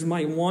pastors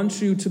might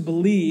want you to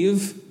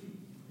believe,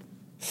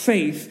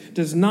 faith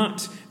does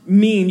not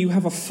mean you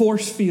have a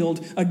force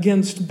field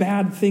against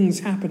bad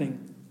things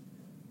happening.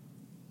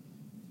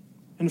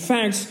 In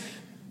fact,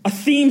 a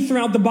theme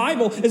throughout the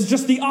Bible is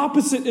just the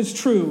opposite is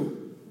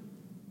true.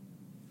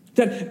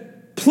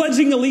 That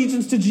pledging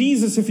allegiance to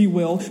Jesus, if you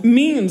will,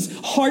 means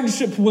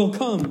hardship will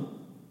come.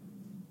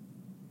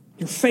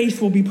 Your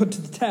faith will be put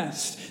to the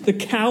test. The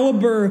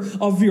caliber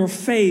of your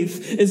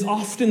faith is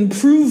often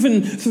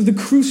proven through the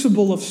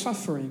crucible of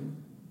suffering.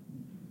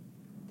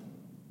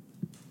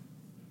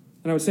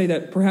 And I would say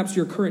that perhaps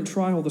your current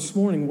trial this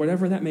morning,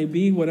 whatever that may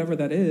be, whatever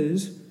that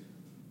is,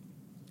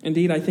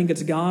 indeed, I think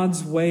it's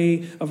God's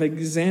way of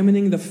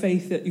examining the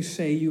faith that you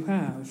say you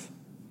have.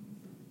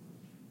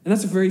 And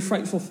that's a very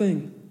frightful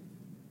thing.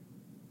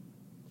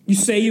 You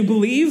say you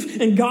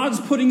believe, and God's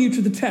putting you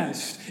to the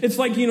test. It's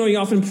like, you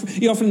often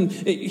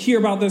hear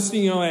about this,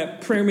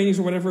 at prayer meetings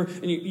or whatever,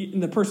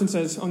 and the person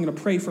says, I'm going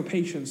to pray for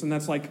patience. And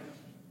that's like,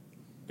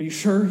 are you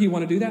sure you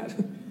want to do that?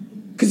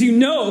 Because you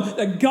know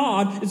that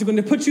God is going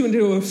to put you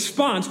into a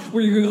spot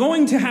where you're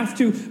going to have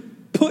to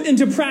put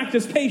into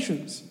practice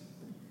patience.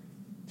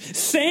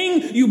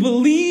 Saying you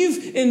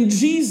believe in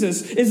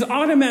Jesus is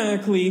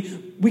automatically,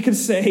 we could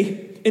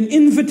say, an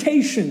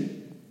invitation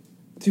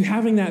to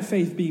having that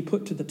faith be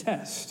put to the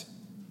test.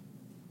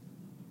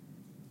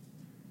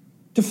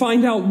 To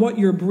find out what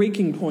your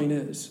breaking point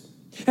is.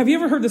 Have you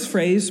ever heard this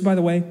phrase, by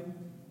the way?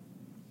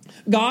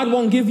 God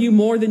won't give you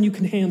more than you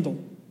can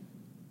handle.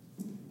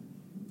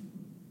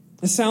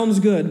 It sounds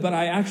good, but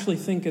I actually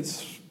think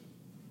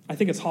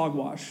it's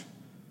hogwash.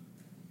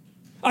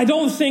 I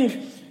don't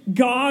think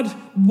God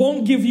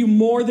won't give you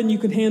more than you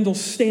can handle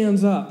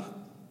stands up.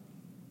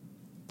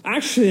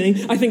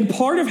 Actually, I think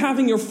part of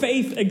having your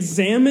faith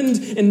examined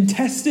and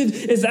tested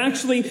is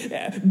actually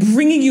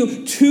bringing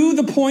you to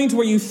the point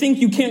where you think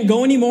you can't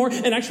go anymore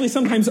and actually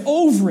sometimes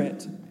over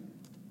it.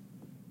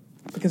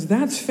 Because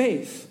that's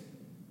faith.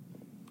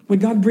 When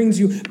God brings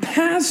you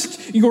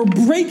past your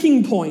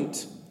breaking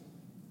point.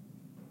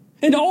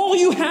 And all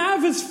you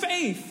have is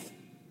faith.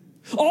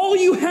 All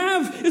you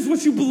have is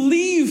what you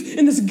believe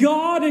in this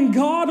God and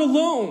God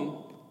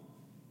alone.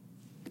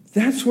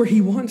 That's where He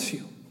wants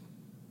you.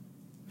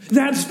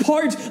 That's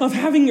part of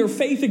having your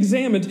faith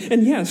examined.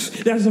 And yes,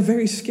 that is a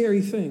very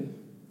scary thing.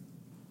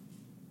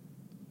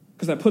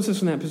 Because that puts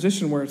us in that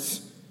position where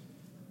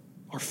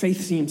our faith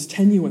seems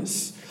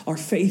tenuous. Our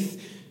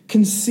faith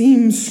can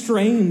seem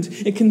strained.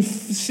 It can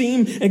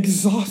seem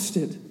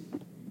exhausted.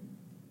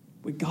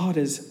 But God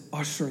is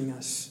ushering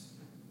us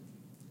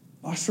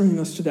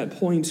to that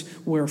point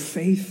where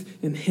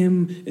faith in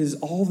Him is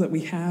all that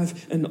we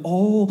have and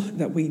all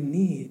that we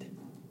need.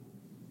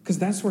 Because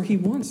that's where He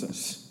wants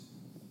us.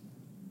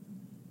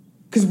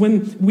 Because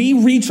when we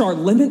reach our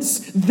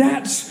limits,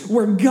 that's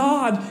where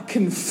God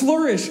can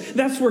flourish.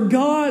 That's where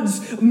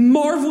God's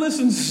marvelous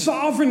and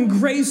sovereign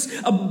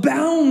grace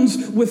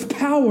abounds with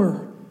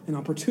power and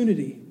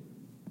opportunity.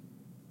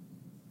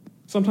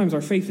 Sometimes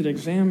our faith is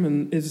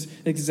examined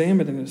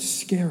and it's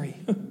scary.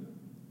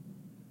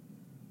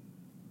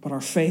 But our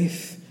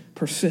faith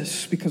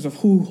persists because of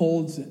who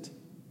holds it.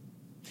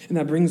 And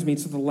that brings me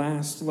to the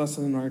last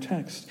lesson in our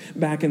text,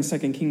 back in 2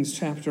 Kings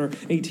chapter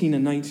 18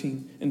 and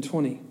 19 and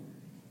 20.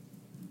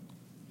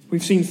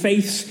 We've seen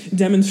faith's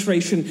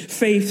demonstration,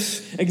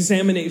 faith's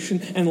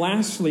examination, and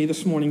lastly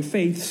this morning,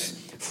 faith's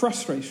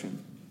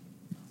frustration.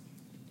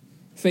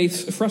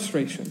 Faith's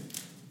frustration.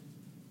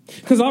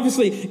 Because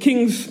obviously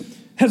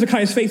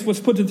Hezekiah's faith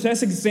was put to the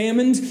test,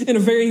 examined in a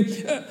very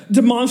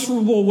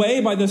demonstrable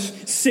way by this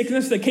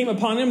sickness that came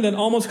upon him that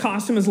almost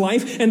cost him his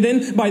life, and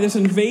then by this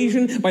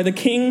invasion by the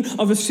king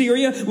of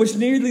Assyria, which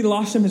nearly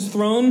lost him his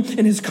throne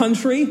and his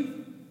country.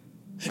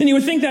 And you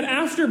would think that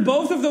after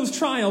both of those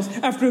trials,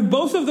 after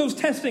both of those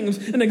testings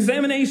and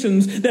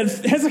examinations, that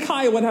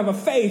Hezekiah would have a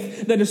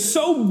faith that is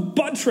so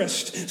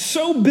buttressed,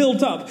 so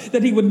built up,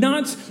 that he would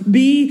not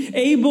be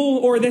able,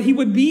 or that he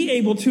would be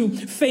able to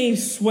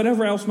face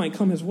whatever else might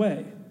come his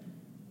way.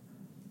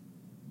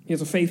 He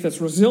has a faith that's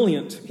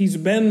resilient. He's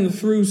been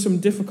through some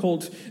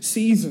difficult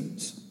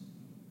seasons.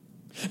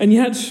 And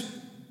yet,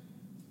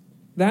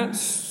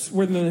 that's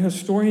where the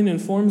historian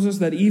informs us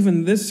that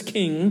even this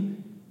king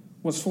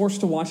was forced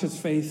to watch his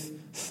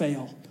faith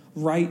fail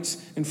right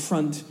in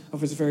front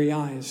of his very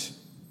eyes.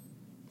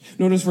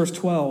 Notice verse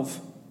 12.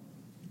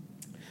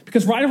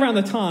 Because right around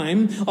the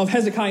time of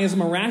Hezekiah's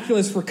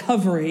miraculous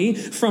recovery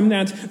from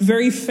that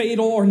very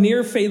fatal or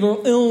near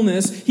fatal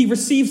illness, he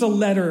receives a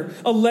letter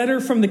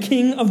from the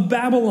king of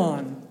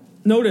Babylon.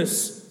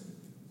 Notice,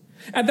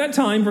 at that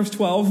time, verse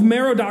 12,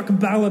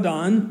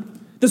 Merodach-Baladan,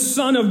 the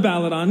son of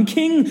Baladan,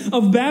 king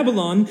of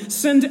Babylon,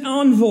 sent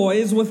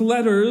envoys with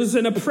letters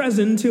and a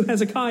present to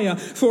Hezekiah,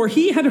 for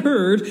he had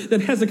heard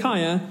that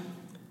Hezekiah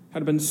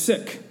had been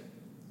sick.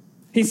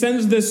 He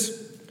sends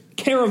this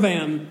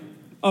caravan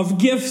of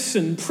gifts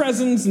and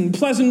presents and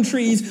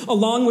pleasantries,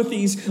 along with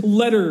these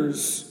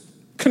letters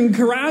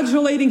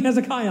congratulating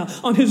Hezekiah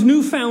on his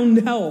newfound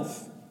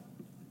health.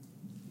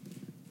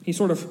 He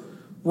sort of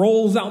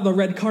rolls out the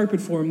red carpet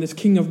for him, this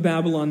king of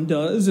Babylon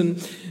does,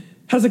 and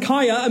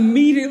Hezekiah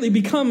immediately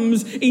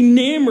becomes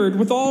enamored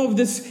with all of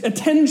this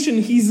attention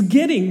he's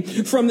getting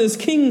from this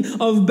king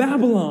of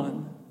Babylon.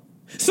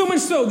 So much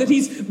so that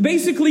he's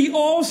basically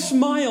all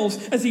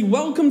smiles as he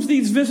welcomes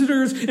these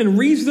visitors and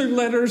reads their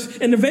letters,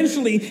 and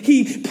eventually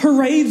he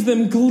parades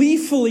them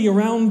gleefully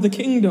around the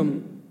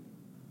kingdom.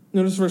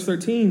 Notice verse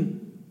 13.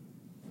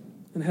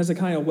 And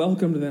Hezekiah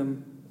welcomed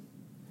them,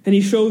 and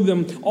he showed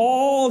them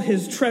all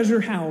his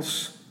treasure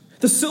house,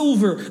 the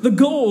silver, the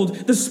gold,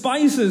 the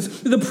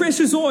spices, the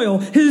precious oil,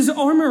 his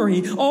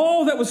armory,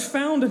 all that was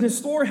found in his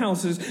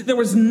storehouses. There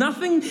was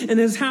nothing in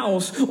his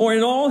house or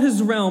in all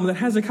his realm that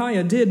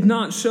Hezekiah did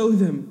not show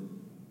them.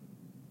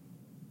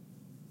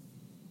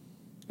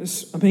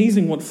 It's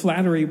amazing what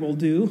flattery will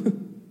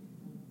do.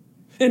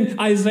 In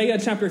Isaiah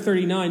chapter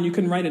 39, you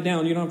can write it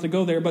down, you don't have to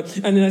go there, but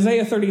in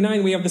Isaiah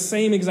 39, we have the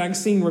same exact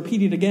scene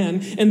repeated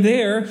again. And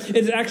there,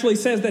 it actually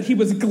says that he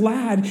was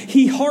glad.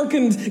 He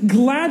hearkened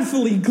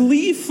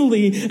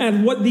gleefully at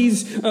what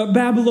these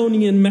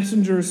Babylonian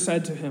messengers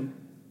said to him.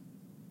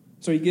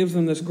 So he gives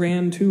them this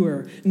grand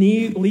tour,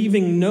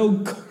 leaving no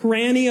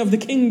cranny of the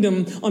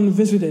kingdom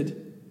unvisited.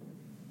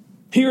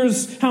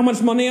 Here's how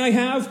much money I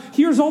have.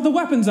 Here's all the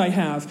weapons I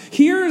have.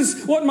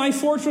 Here's what my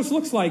fortress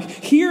looks like.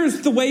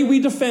 Here's the way we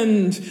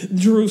defend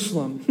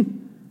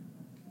Jerusalem.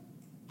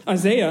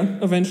 Isaiah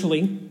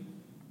eventually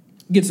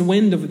gets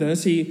wind of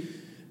this. He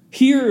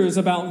hears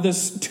about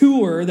this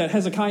tour that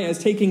Hezekiah is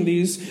taking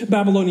these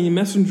Babylonian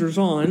messengers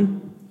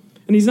on,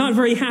 and he's not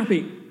very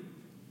happy.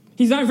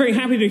 He's not very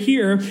happy to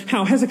hear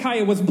how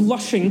Hezekiah was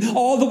blushing,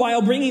 all the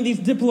while bringing these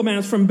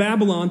diplomats from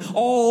Babylon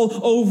all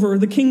over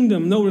the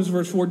kingdom. Notice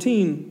verse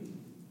 14.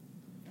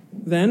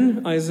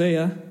 Then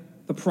Isaiah,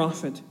 the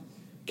prophet,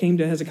 came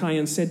to Hezekiah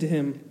and said to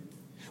him,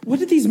 "What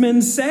did these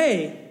men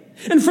say?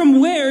 And from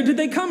where did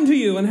they come to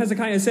you?" And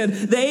Hezekiah said,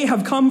 "They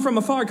have come from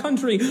a far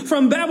country,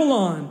 from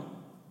Babylon."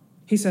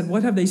 He said,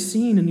 "What have they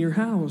seen in your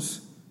house?"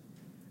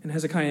 And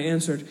Hezekiah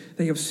answered,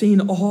 "They have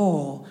seen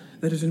all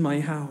that is in my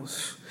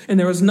house, and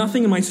there was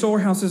nothing in my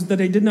storehouses that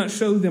I did not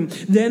show them."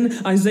 Then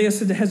Isaiah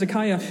said to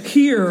Hezekiah,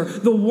 "Hear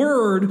the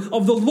word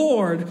of the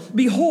Lord.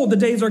 Behold, the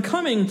days are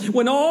coming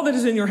when all that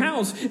is in your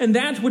house and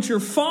that which your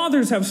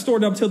fathers have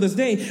stored up till this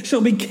day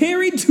shall be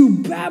carried to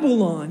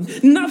Babylon.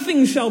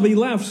 Nothing shall be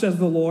left, says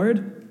the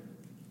Lord.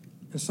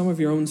 And some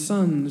of your own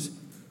sons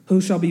who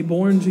shall be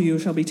born to you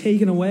shall be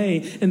taken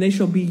away, and they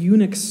shall be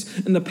eunuchs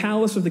in the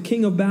palace of the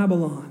king of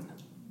Babylon."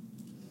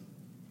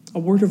 A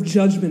word of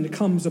judgment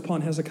comes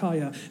upon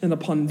Hezekiah and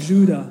upon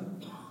Judah,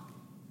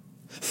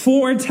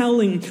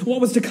 foretelling what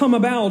was to come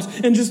about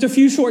in just a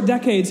few short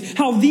decades,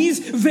 how these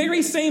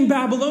very same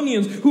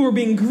Babylonians who are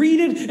being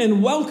greeted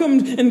and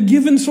welcomed and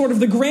given sort of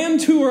the grand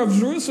tour of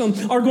Jerusalem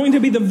are going to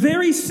be the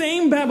very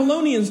same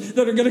Babylonians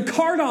that are going to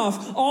cart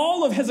off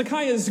all of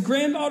Hezekiah's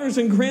granddaughters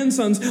and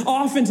grandsons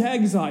off into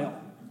exile.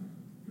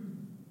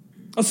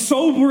 A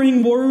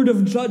sobering word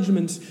of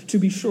judgment, to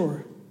be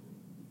sure.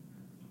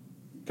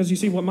 Because you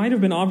see, what might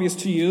have been obvious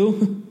to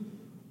you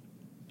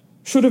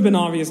should have been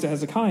obvious to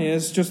Hezekiah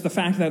is just the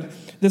fact that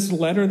this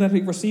letter that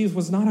he receives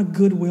was not a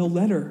goodwill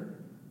letter.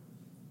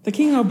 The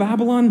king of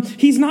Babylon,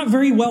 he's not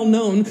very well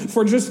known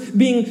for just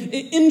being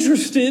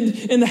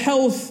interested in the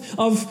health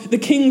of the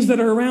kings that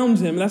are around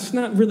him. That's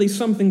not really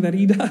something that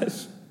he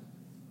does.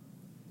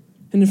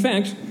 And in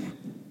fact,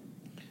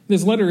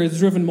 this letter is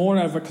driven more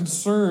out of a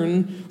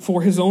concern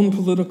for his own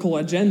political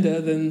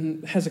agenda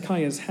than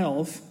Hezekiah's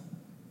health.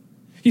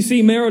 You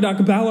see,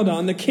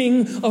 Merodach-Baladan, the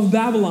king of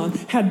Babylon,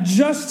 had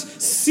just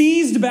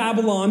seized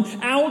Babylon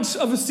out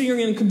of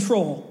Assyrian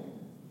control.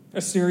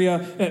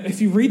 Assyria,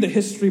 if you read the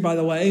history, by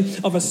the way,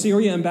 of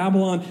Assyria and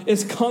Babylon,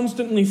 it's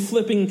constantly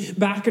flipping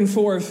back and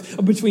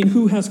forth between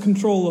who has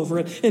control over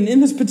it. And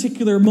in this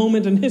particular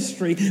moment in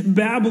history,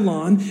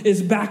 Babylon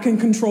is back in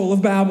control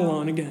of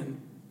Babylon again.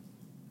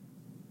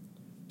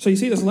 So you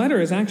see, this letter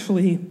is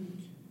actually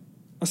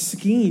a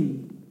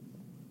scheme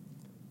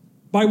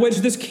by which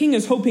this king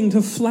is hoping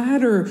to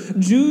flatter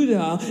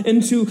Judah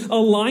into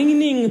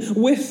aligning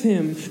with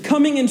him,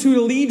 coming into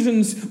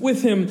allegiance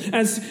with him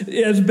as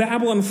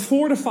Babylon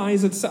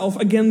fortifies itself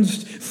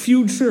against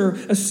future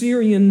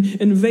Assyrian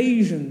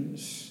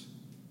invasions.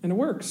 And it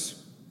works.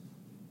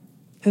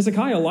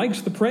 Hezekiah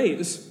likes the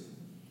praise.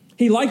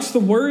 He likes the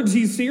words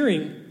he's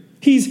hearing.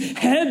 He's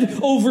head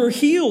over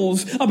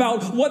heels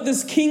about what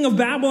this king of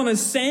Babylon is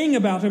saying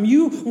about him.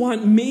 You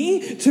want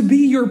me to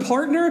be your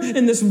partner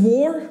in this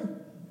war?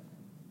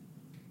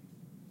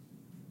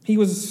 He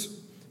was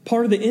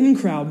part of the in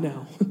crowd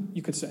now,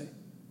 you could say.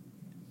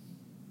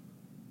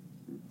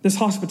 This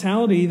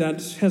hospitality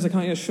that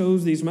Hezekiah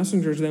shows these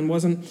messengers then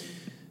wasn't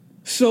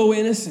so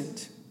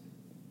innocent.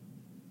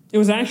 It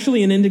was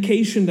actually an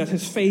indication that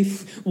his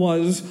faith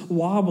was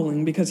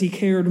wobbling because he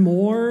cared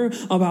more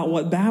about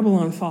what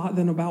Babylon thought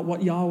than about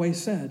what Yahweh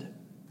said.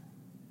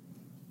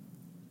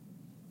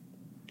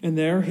 And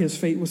there his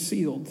fate was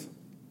sealed.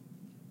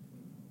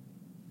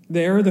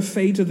 There the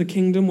fate of the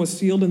kingdom was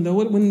sealed, and though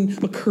it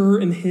wouldn't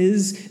occur in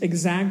his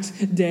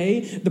exact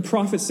day, the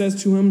prophet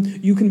says to him,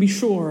 you can be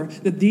sure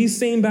that these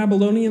same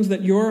Babylonians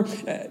that you're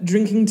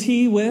drinking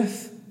tea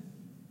with,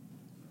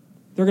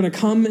 they're going to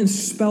come and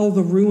spell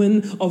the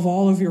ruin of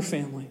all of your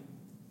family.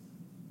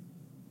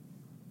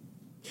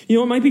 You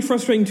know, it might be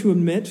frustrating to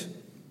admit,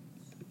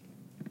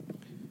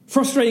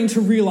 frustrating to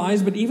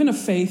realize, but even a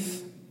faith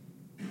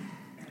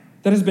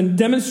that has been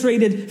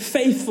demonstrated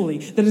faithfully,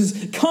 that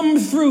has come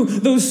through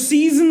those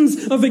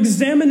seasons of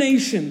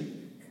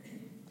examination,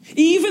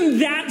 even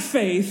that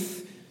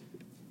faith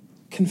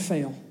can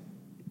fail.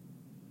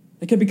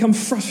 It can become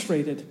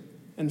frustrated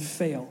and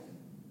fail.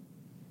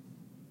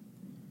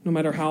 No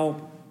matter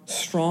how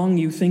strong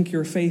you think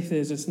your faith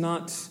is, it's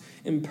not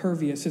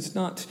impervious, it's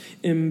not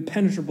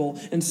impenetrable.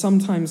 And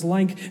sometimes,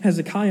 like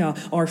Hezekiah,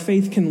 our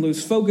faith can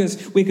lose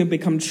focus. We can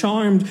become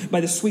charmed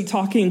by the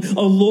sweet-talking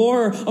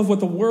allure of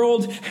what the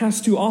world has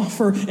to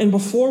offer. And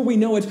before we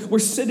know it, we're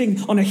sitting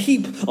on a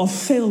heap of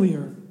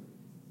failure.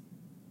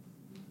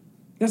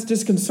 That's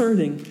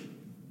disconcerting.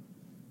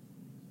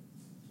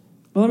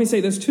 But let me say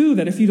this too,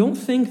 that if you don't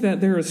think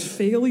that there is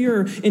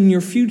failure in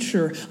your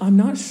future, I'm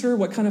not sure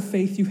what kind of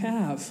faith you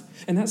have.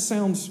 And that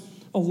sounds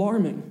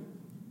alarming.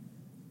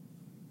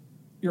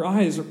 Your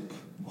eyes are,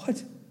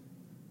 what?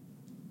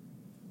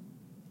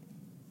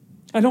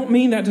 I don't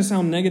mean that to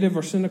sound negative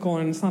or cynical,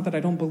 and it's not that I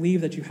don't believe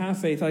that you have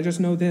faith. I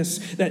just know this,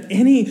 that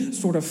any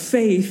sort of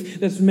faith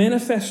that's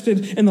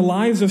manifested in the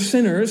lives of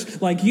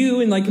sinners like you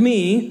and like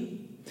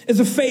me is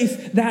a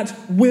faith that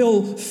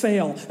will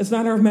fail. It's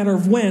not a matter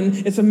of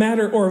when, it's a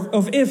matter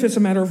of if, it's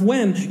a matter of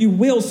when you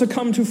will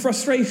succumb to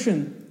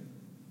frustration.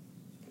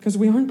 Because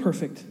we aren't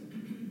perfect.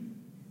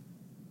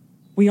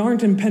 We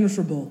aren't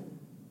impenetrable.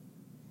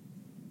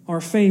 Our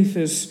faith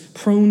is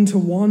prone to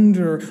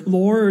wander.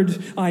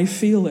 Lord, I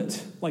feel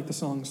it, like the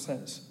song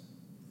says.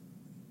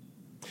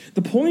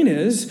 The point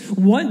is,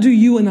 what do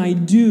you and I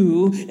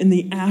do in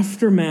the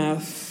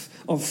aftermath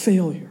of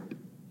failure?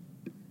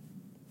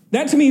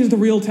 That to me is the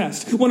real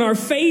test. When our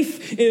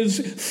faith is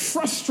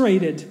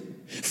frustrated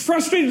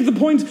to the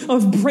point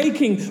of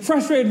breaking,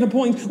 frustrated to the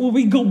point where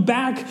we go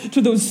back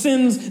to those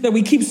sins that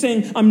we keep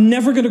saying, I'm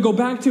never going to go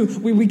back to.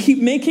 We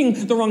keep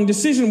making the wrong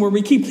decision, where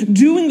we keep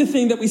doing the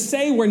thing that we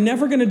say we're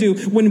never going to do.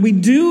 When we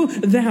do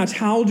that,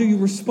 how do you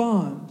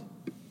respond?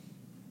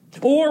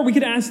 Or we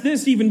could ask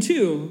this even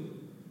too.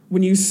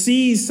 When you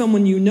see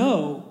someone you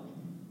know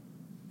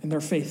and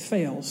their faith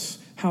fails,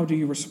 how do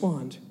you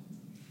respond?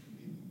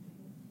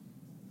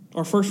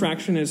 Our first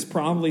reaction is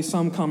probably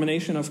some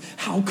combination of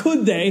how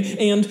could they,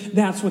 and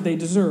that's what they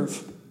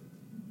deserve.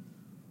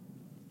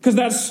 Because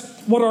that's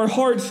what our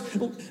heart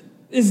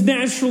is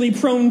naturally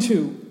prone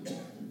to.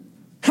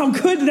 How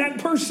could that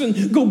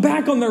person go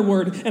back on their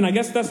word? And I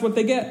guess that's what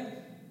they get.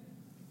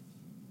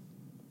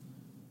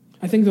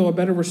 I think, though, a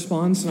better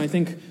response, and I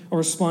think a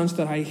response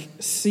that I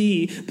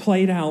see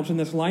played out in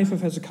this life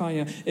of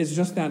Hezekiah, is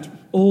just that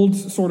old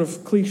sort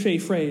of cliche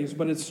phrase,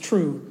 but it's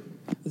true.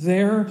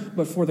 There,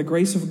 but for the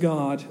grace of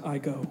God, I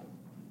go.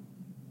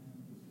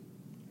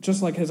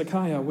 Just like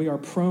Hezekiah, we are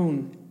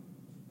prone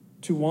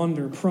to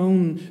wander,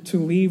 prone to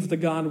leave the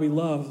God we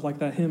love, like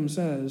that hymn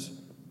says.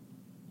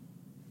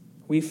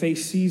 We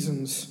face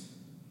seasons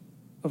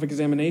of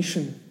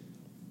examination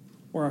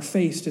where our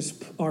faith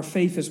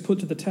is put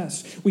to the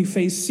test. We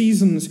face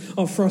seasons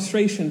of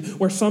frustration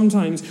where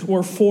sometimes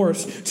we're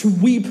forced to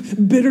weep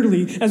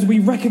bitterly as we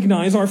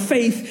recognize our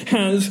faith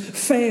has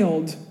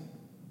failed.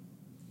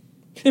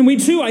 And we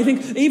too, I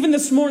think, even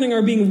this morning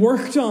are being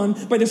worked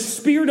on by the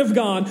Spirit of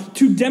God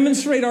to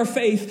demonstrate our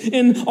faith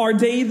in our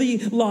daily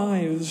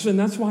lives. And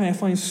that's why I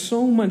find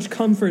so much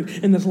comfort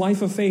in this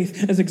life of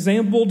faith as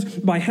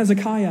exemplified by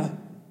Hezekiah.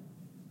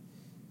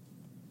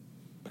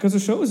 Because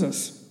it shows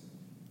us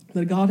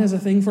that God has a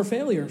thing for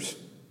failures.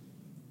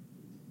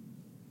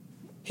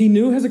 He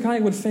knew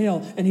Hezekiah would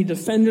fail, and he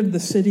defended the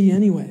city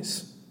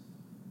anyways.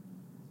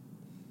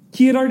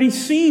 He had already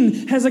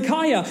seen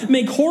Hezekiah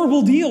make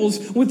horrible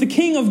deals with the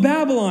king of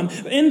Babylon,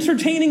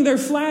 entertaining their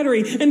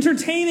flattery,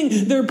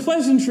 entertaining their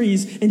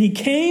pleasantries, and he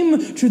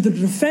came to the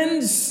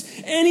defense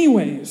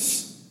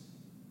anyways.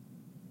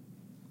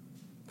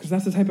 Because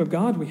that's the type of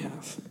God we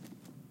have,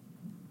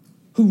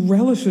 who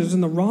relishes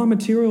in the raw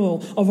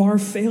material of our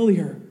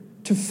failure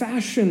to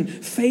fashion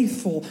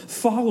faithful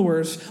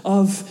followers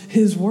of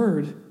his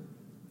word.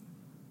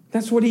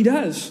 That's what he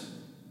does.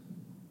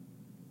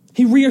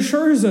 He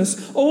reassures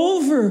us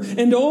over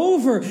and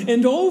over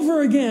and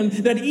over again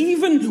that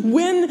even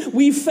when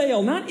we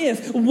fail, not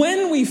if,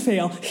 when we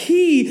fail,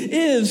 he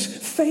is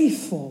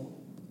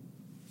faithful.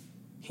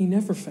 He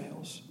never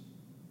fails.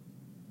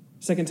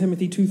 2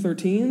 Timothy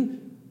 2:13,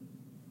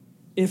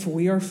 if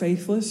we are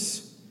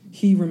faithless,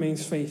 he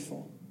remains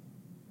faithful.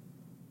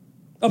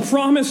 A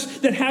promise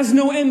that has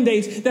no end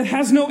date, that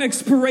has no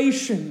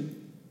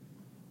expiration.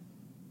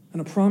 And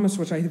a promise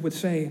which I would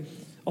say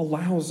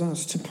allows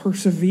us to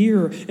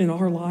persevere in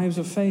our lives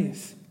of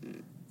faith.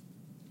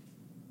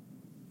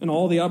 and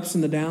all the ups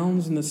and the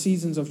downs and the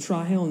seasons of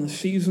trial and the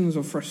seasons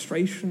of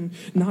frustration,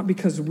 not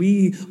because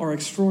we are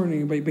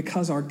extraordinary, but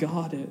because our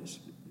God is.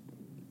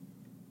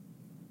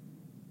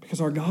 Because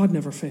our God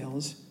never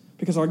fails.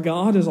 Because our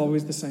God is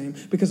always the same.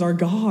 Because our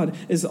God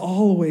is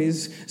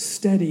always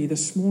steady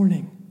this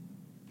morning.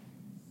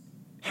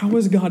 How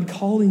is God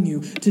calling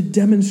you to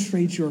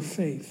demonstrate your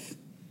faith?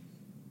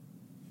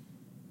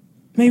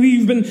 Maybe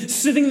you've been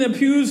sitting in the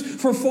pews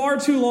for far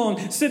too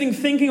long, sitting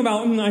thinking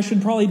about, I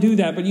should probably do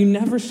that, but you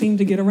never seem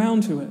to get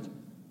around to it.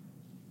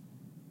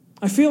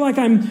 I feel like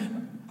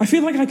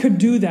I could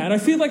do that. I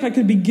feel like I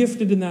could be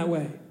gifted in that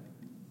way.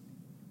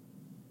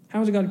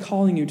 How is God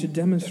calling you to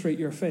demonstrate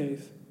your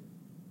faith?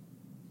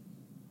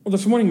 Well,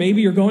 this morning,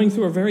 maybe you're going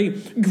through a very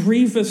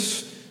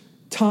grievous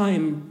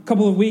time,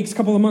 couple of weeks,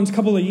 couple of months,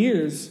 couple of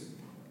years.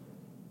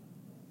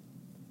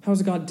 How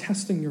is God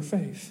testing your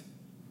faith?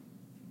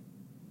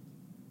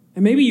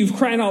 And maybe you've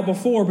cried out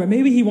before, but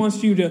maybe He wants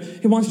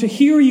to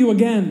hear you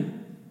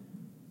again.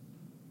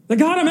 That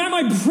God, I'm at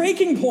my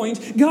breaking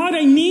point. God,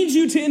 I need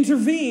you to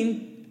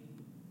intervene.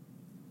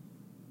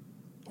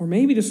 Or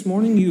maybe this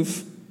morning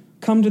you've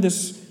come to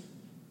this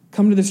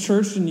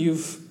church and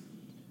you've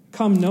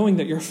come knowing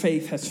that your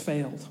faith has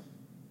failed.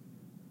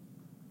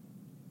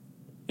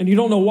 And you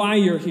don't know why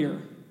you're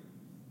here.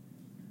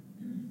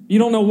 You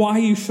don't know why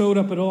you showed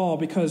up at all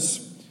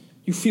because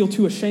you feel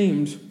too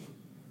ashamed.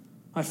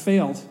 I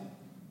failed.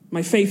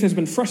 My faith has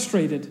been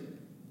frustrated.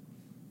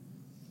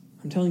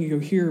 I'm telling you, you're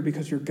here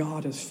because your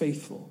God is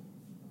faithful,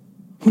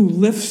 who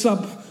lifts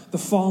up the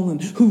fallen,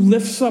 who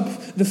lifts up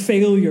the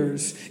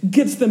failures,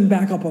 gets them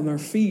back up on their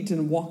feet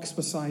and walks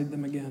beside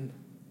them again.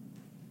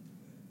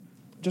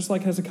 Just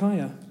like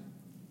Hezekiah,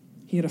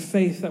 he had a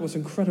faith that was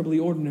incredibly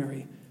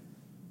ordinary.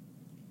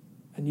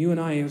 And you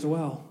and I as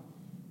well.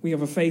 We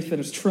have a faith that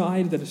is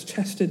tried, that is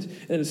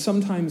tested, that is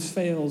sometimes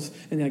fails,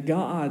 and that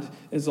God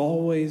is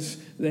always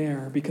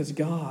there because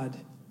God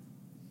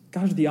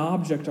is the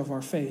object of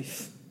our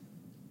faith.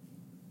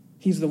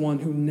 He's the one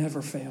who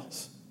never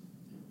fails.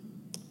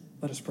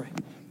 Let us pray.